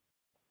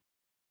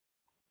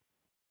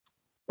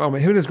 Well,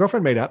 him and his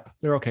girlfriend made up.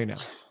 They're okay now.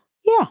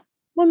 Yeah.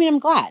 Well, I mean, I'm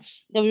glad.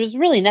 There was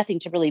really nothing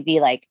to really be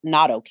like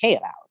not okay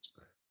about.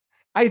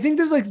 I think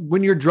there's like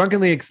when you're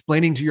drunkenly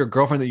explaining to your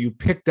girlfriend that you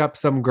picked up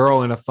some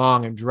girl in a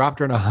thong and dropped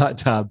her in a hot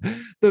tub.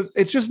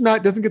 It's just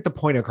doesn't get the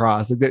point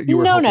across that you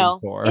were hoping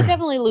for. It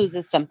definitely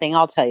loses something.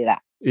 I'll tell you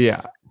that.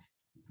 Yeah.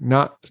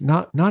 Not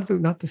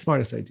the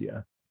smartest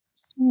idea.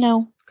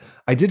 No.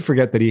 I did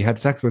forget that he had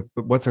sex with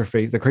what's her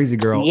face, the crazy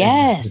girl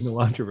yes. in the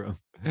laundry room.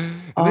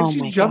 And then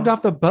she jumped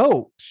off the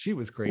boat. She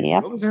was crazy.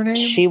 Yep. What was her name?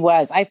 She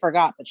was. I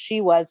forgot, but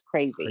she was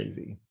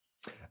crazy.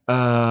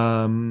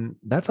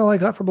 That's all I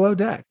got for Below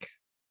Deck.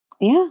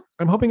 Yeah.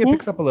 I'm hoping it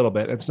picks up a little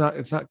bit. It's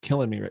not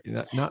killing me right.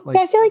 Not like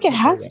I feel like it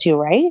has to,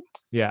 right?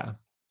 Yeah.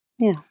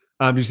 Yeah.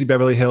 Did you see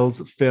Beverly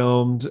Hills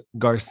filmed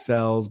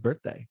Garcelle's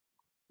birthday?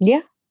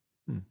 Yeah.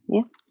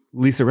 Yeah.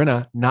 Lisa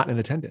Rinna not in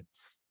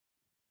attendance.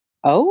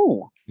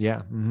 Oh.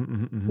 Yeah.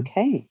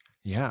 Okay.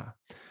 Yeah.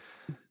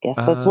 Guess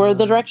that's where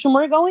the direction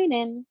we're going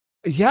in.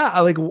 Yeah.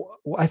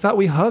 I thought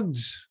we hugged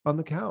on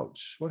the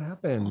couch. What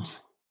happened?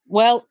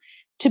 Well,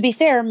 to be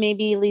fair,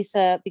 maybe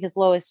Lisa, because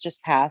Lois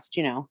just passed,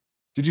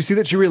 Did you see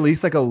that she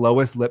released like a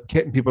Lois lip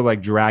kit and people were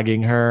like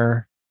dragging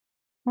her?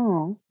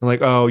 Oh. And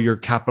like, oh, you're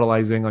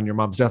capitalizing on your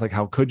mom's death. Like,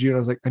 how could you? And I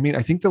was like, I mean,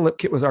 I think the lip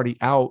kit was already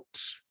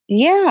out.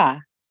 Yeah.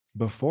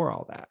 Before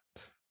all that.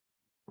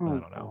 Oh, I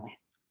don't know.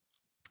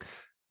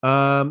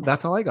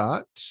 That's all I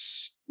got.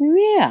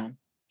 Yeah.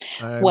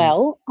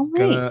 Well, all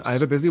right. I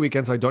have a busy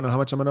weekend, so I don't know how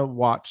much I'm going to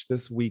watch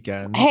this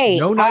weekend. Hey,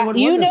 no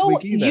 911 this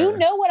week either. You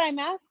know what I'm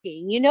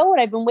asking. You know what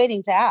I've been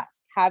waiting to ask.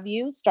 Have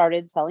you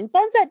started selling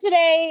Sunset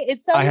today?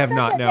 I have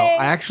not. No,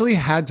 I actually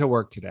had to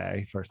work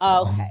today. First.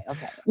 Okay.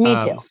 Me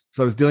too.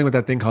 So I was dealing with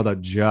that thing called a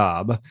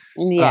job.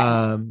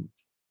 Yes.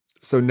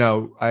 So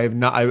no, I have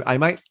not. I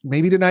might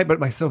maybe tonight, but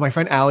my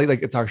friend Allie,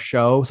 like it's our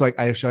show, so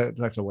I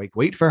have to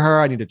wait for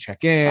her. I need to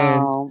check in.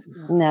 Oh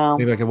no,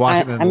 maybe I can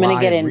watch it. And I'm going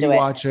to get into it.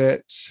 Watch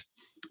it.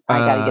 I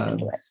got to get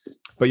into it.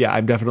 But yeah,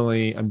 I'm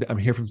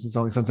here from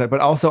Selling Sunset. But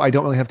also, I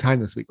don't really have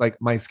time this week.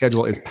 Like my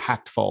schedule is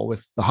packed full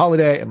with the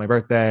holiday and my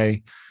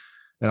birthday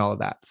and all of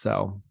that.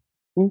 So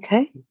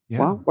okay,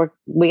 yeah. Well,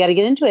 we got to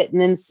get into it,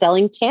 and then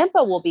Selling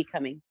Tampa will be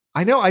coming.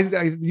 I know.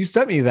 You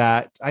sent me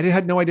that. I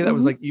had no idea that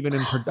was like even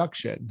in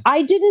production.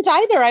 I didn't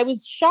either. I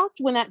was shocked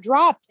when that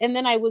dropped, and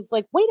then I was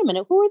like, "Wait a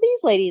minute, who are these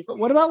ladies?" But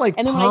what about like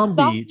Palm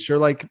Beach or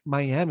like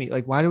Miami?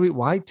 Like,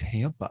 why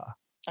Tampa?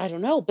 I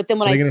don't know. But then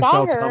when I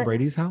saw her, Tom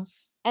Brady's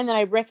house, and then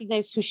I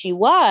recognized who she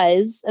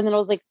was, and then I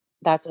was like,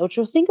 "That's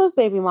Ocho Cinco's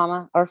baby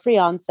mama or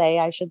fiance,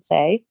 I should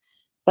say."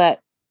 But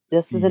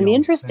this is gonna be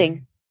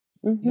interesting.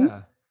 Mm-hmm.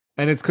 Yeah,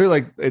 and it's clear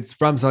like it's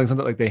from Selling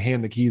Sunset. Like they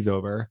hand the keys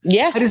over.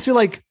 Yes, I just feel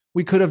like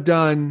we could have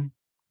done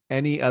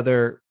any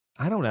other,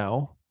 I don't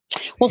know.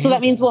 Well, so that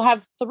means we'll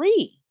have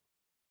 3.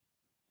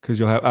 Because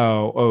you'll have,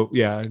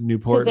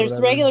 Newport. Because there's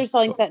regular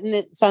Selling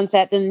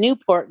Sunset in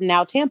Newport and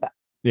now Tampa.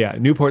 Yeah,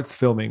 Newport's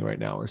filming right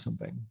now or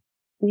something.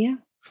 Yeah.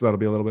 So that'll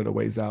be a little bit of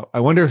ways out. I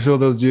wonder if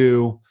they'll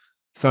do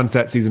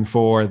Sunset season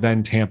 4,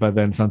 then Tampa,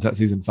 then Sunset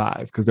season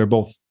 5, because they're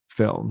both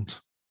filmed.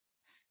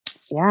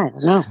 Yeah, I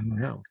don't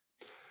know.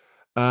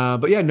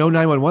 But yeah, no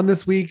 911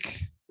 this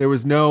week. There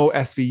was no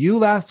SVU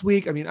last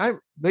week. I mean,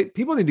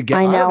 people need to get.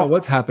 I don't know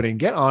what's happening.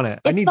 Get on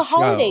it. It's the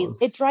holidays.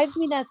 It drives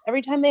me nuts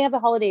every time they have the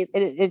holidays.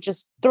 It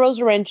just throws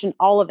a wrench in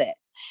all of it.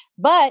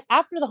 But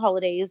after the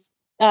holidays,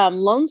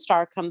 Lone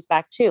Star comes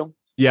back too.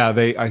 Yeah,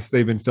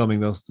 they've been filming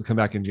those to come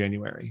back in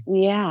January.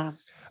 Yeah.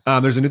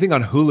 There's a new thing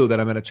on Hulu that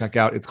I'm going to check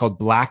out. It's called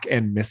Black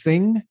and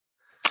Missing.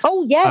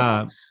 Oh,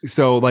 yes.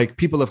 So like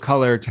people of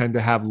color tend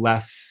to have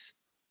less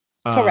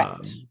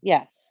correct.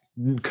 Yes.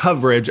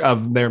 coverage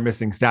of their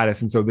missing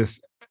status. And so this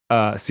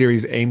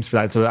series aims for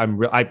that. So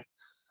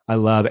I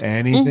love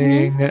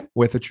anything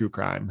with a true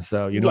crime.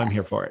 So, I'm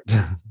here for it.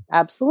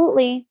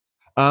 Absolutely.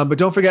 But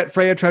don't forget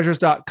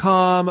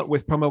FreyaTreasures.com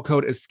with promo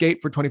code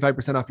ESCAPE for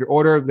 25% off your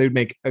order. They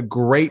make a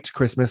great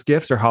Christmas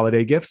gifts or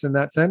holiday gifts in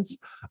that sense.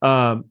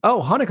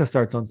 Hanukkah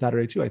starts on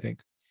Saturday too, I think.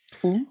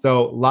 Mm-hmm.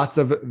 So lots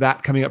of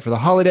that coming up for the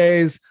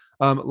holidays.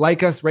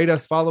 Like us, rate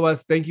us, follow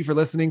us. Thank you for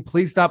listening.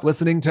 Please stop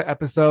listening to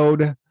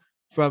episode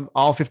from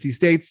all 50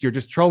 states. You're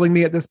just trolling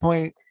me at this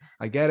point.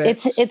 I get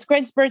it. It's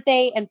Greg's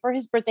birthday, and for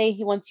his birthday,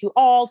 he wants you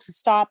all to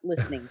stop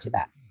listening to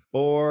that.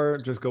 Or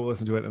just go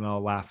listen to it and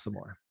I'll laugh some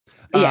more.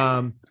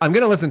 Yes. I'm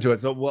going to listen to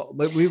it. So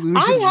we should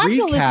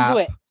to listen to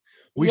it.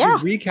 We should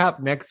recap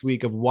next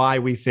week of why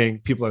we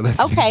think people are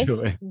listening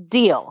to it.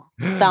 Deal.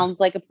 Sounds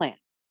like a plan.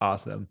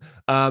 Awesome.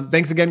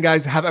 Thanks again,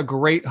 guys. Have a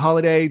great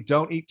holiday.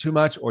 Don't eat too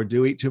much or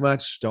do eat too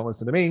much. Don't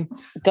listen to me.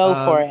 Go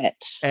for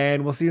it.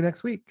 And we'll see you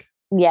next week.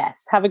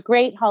 Yes. Have a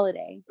great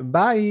holiday.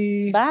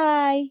 Bye.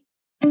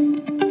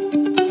 Bye.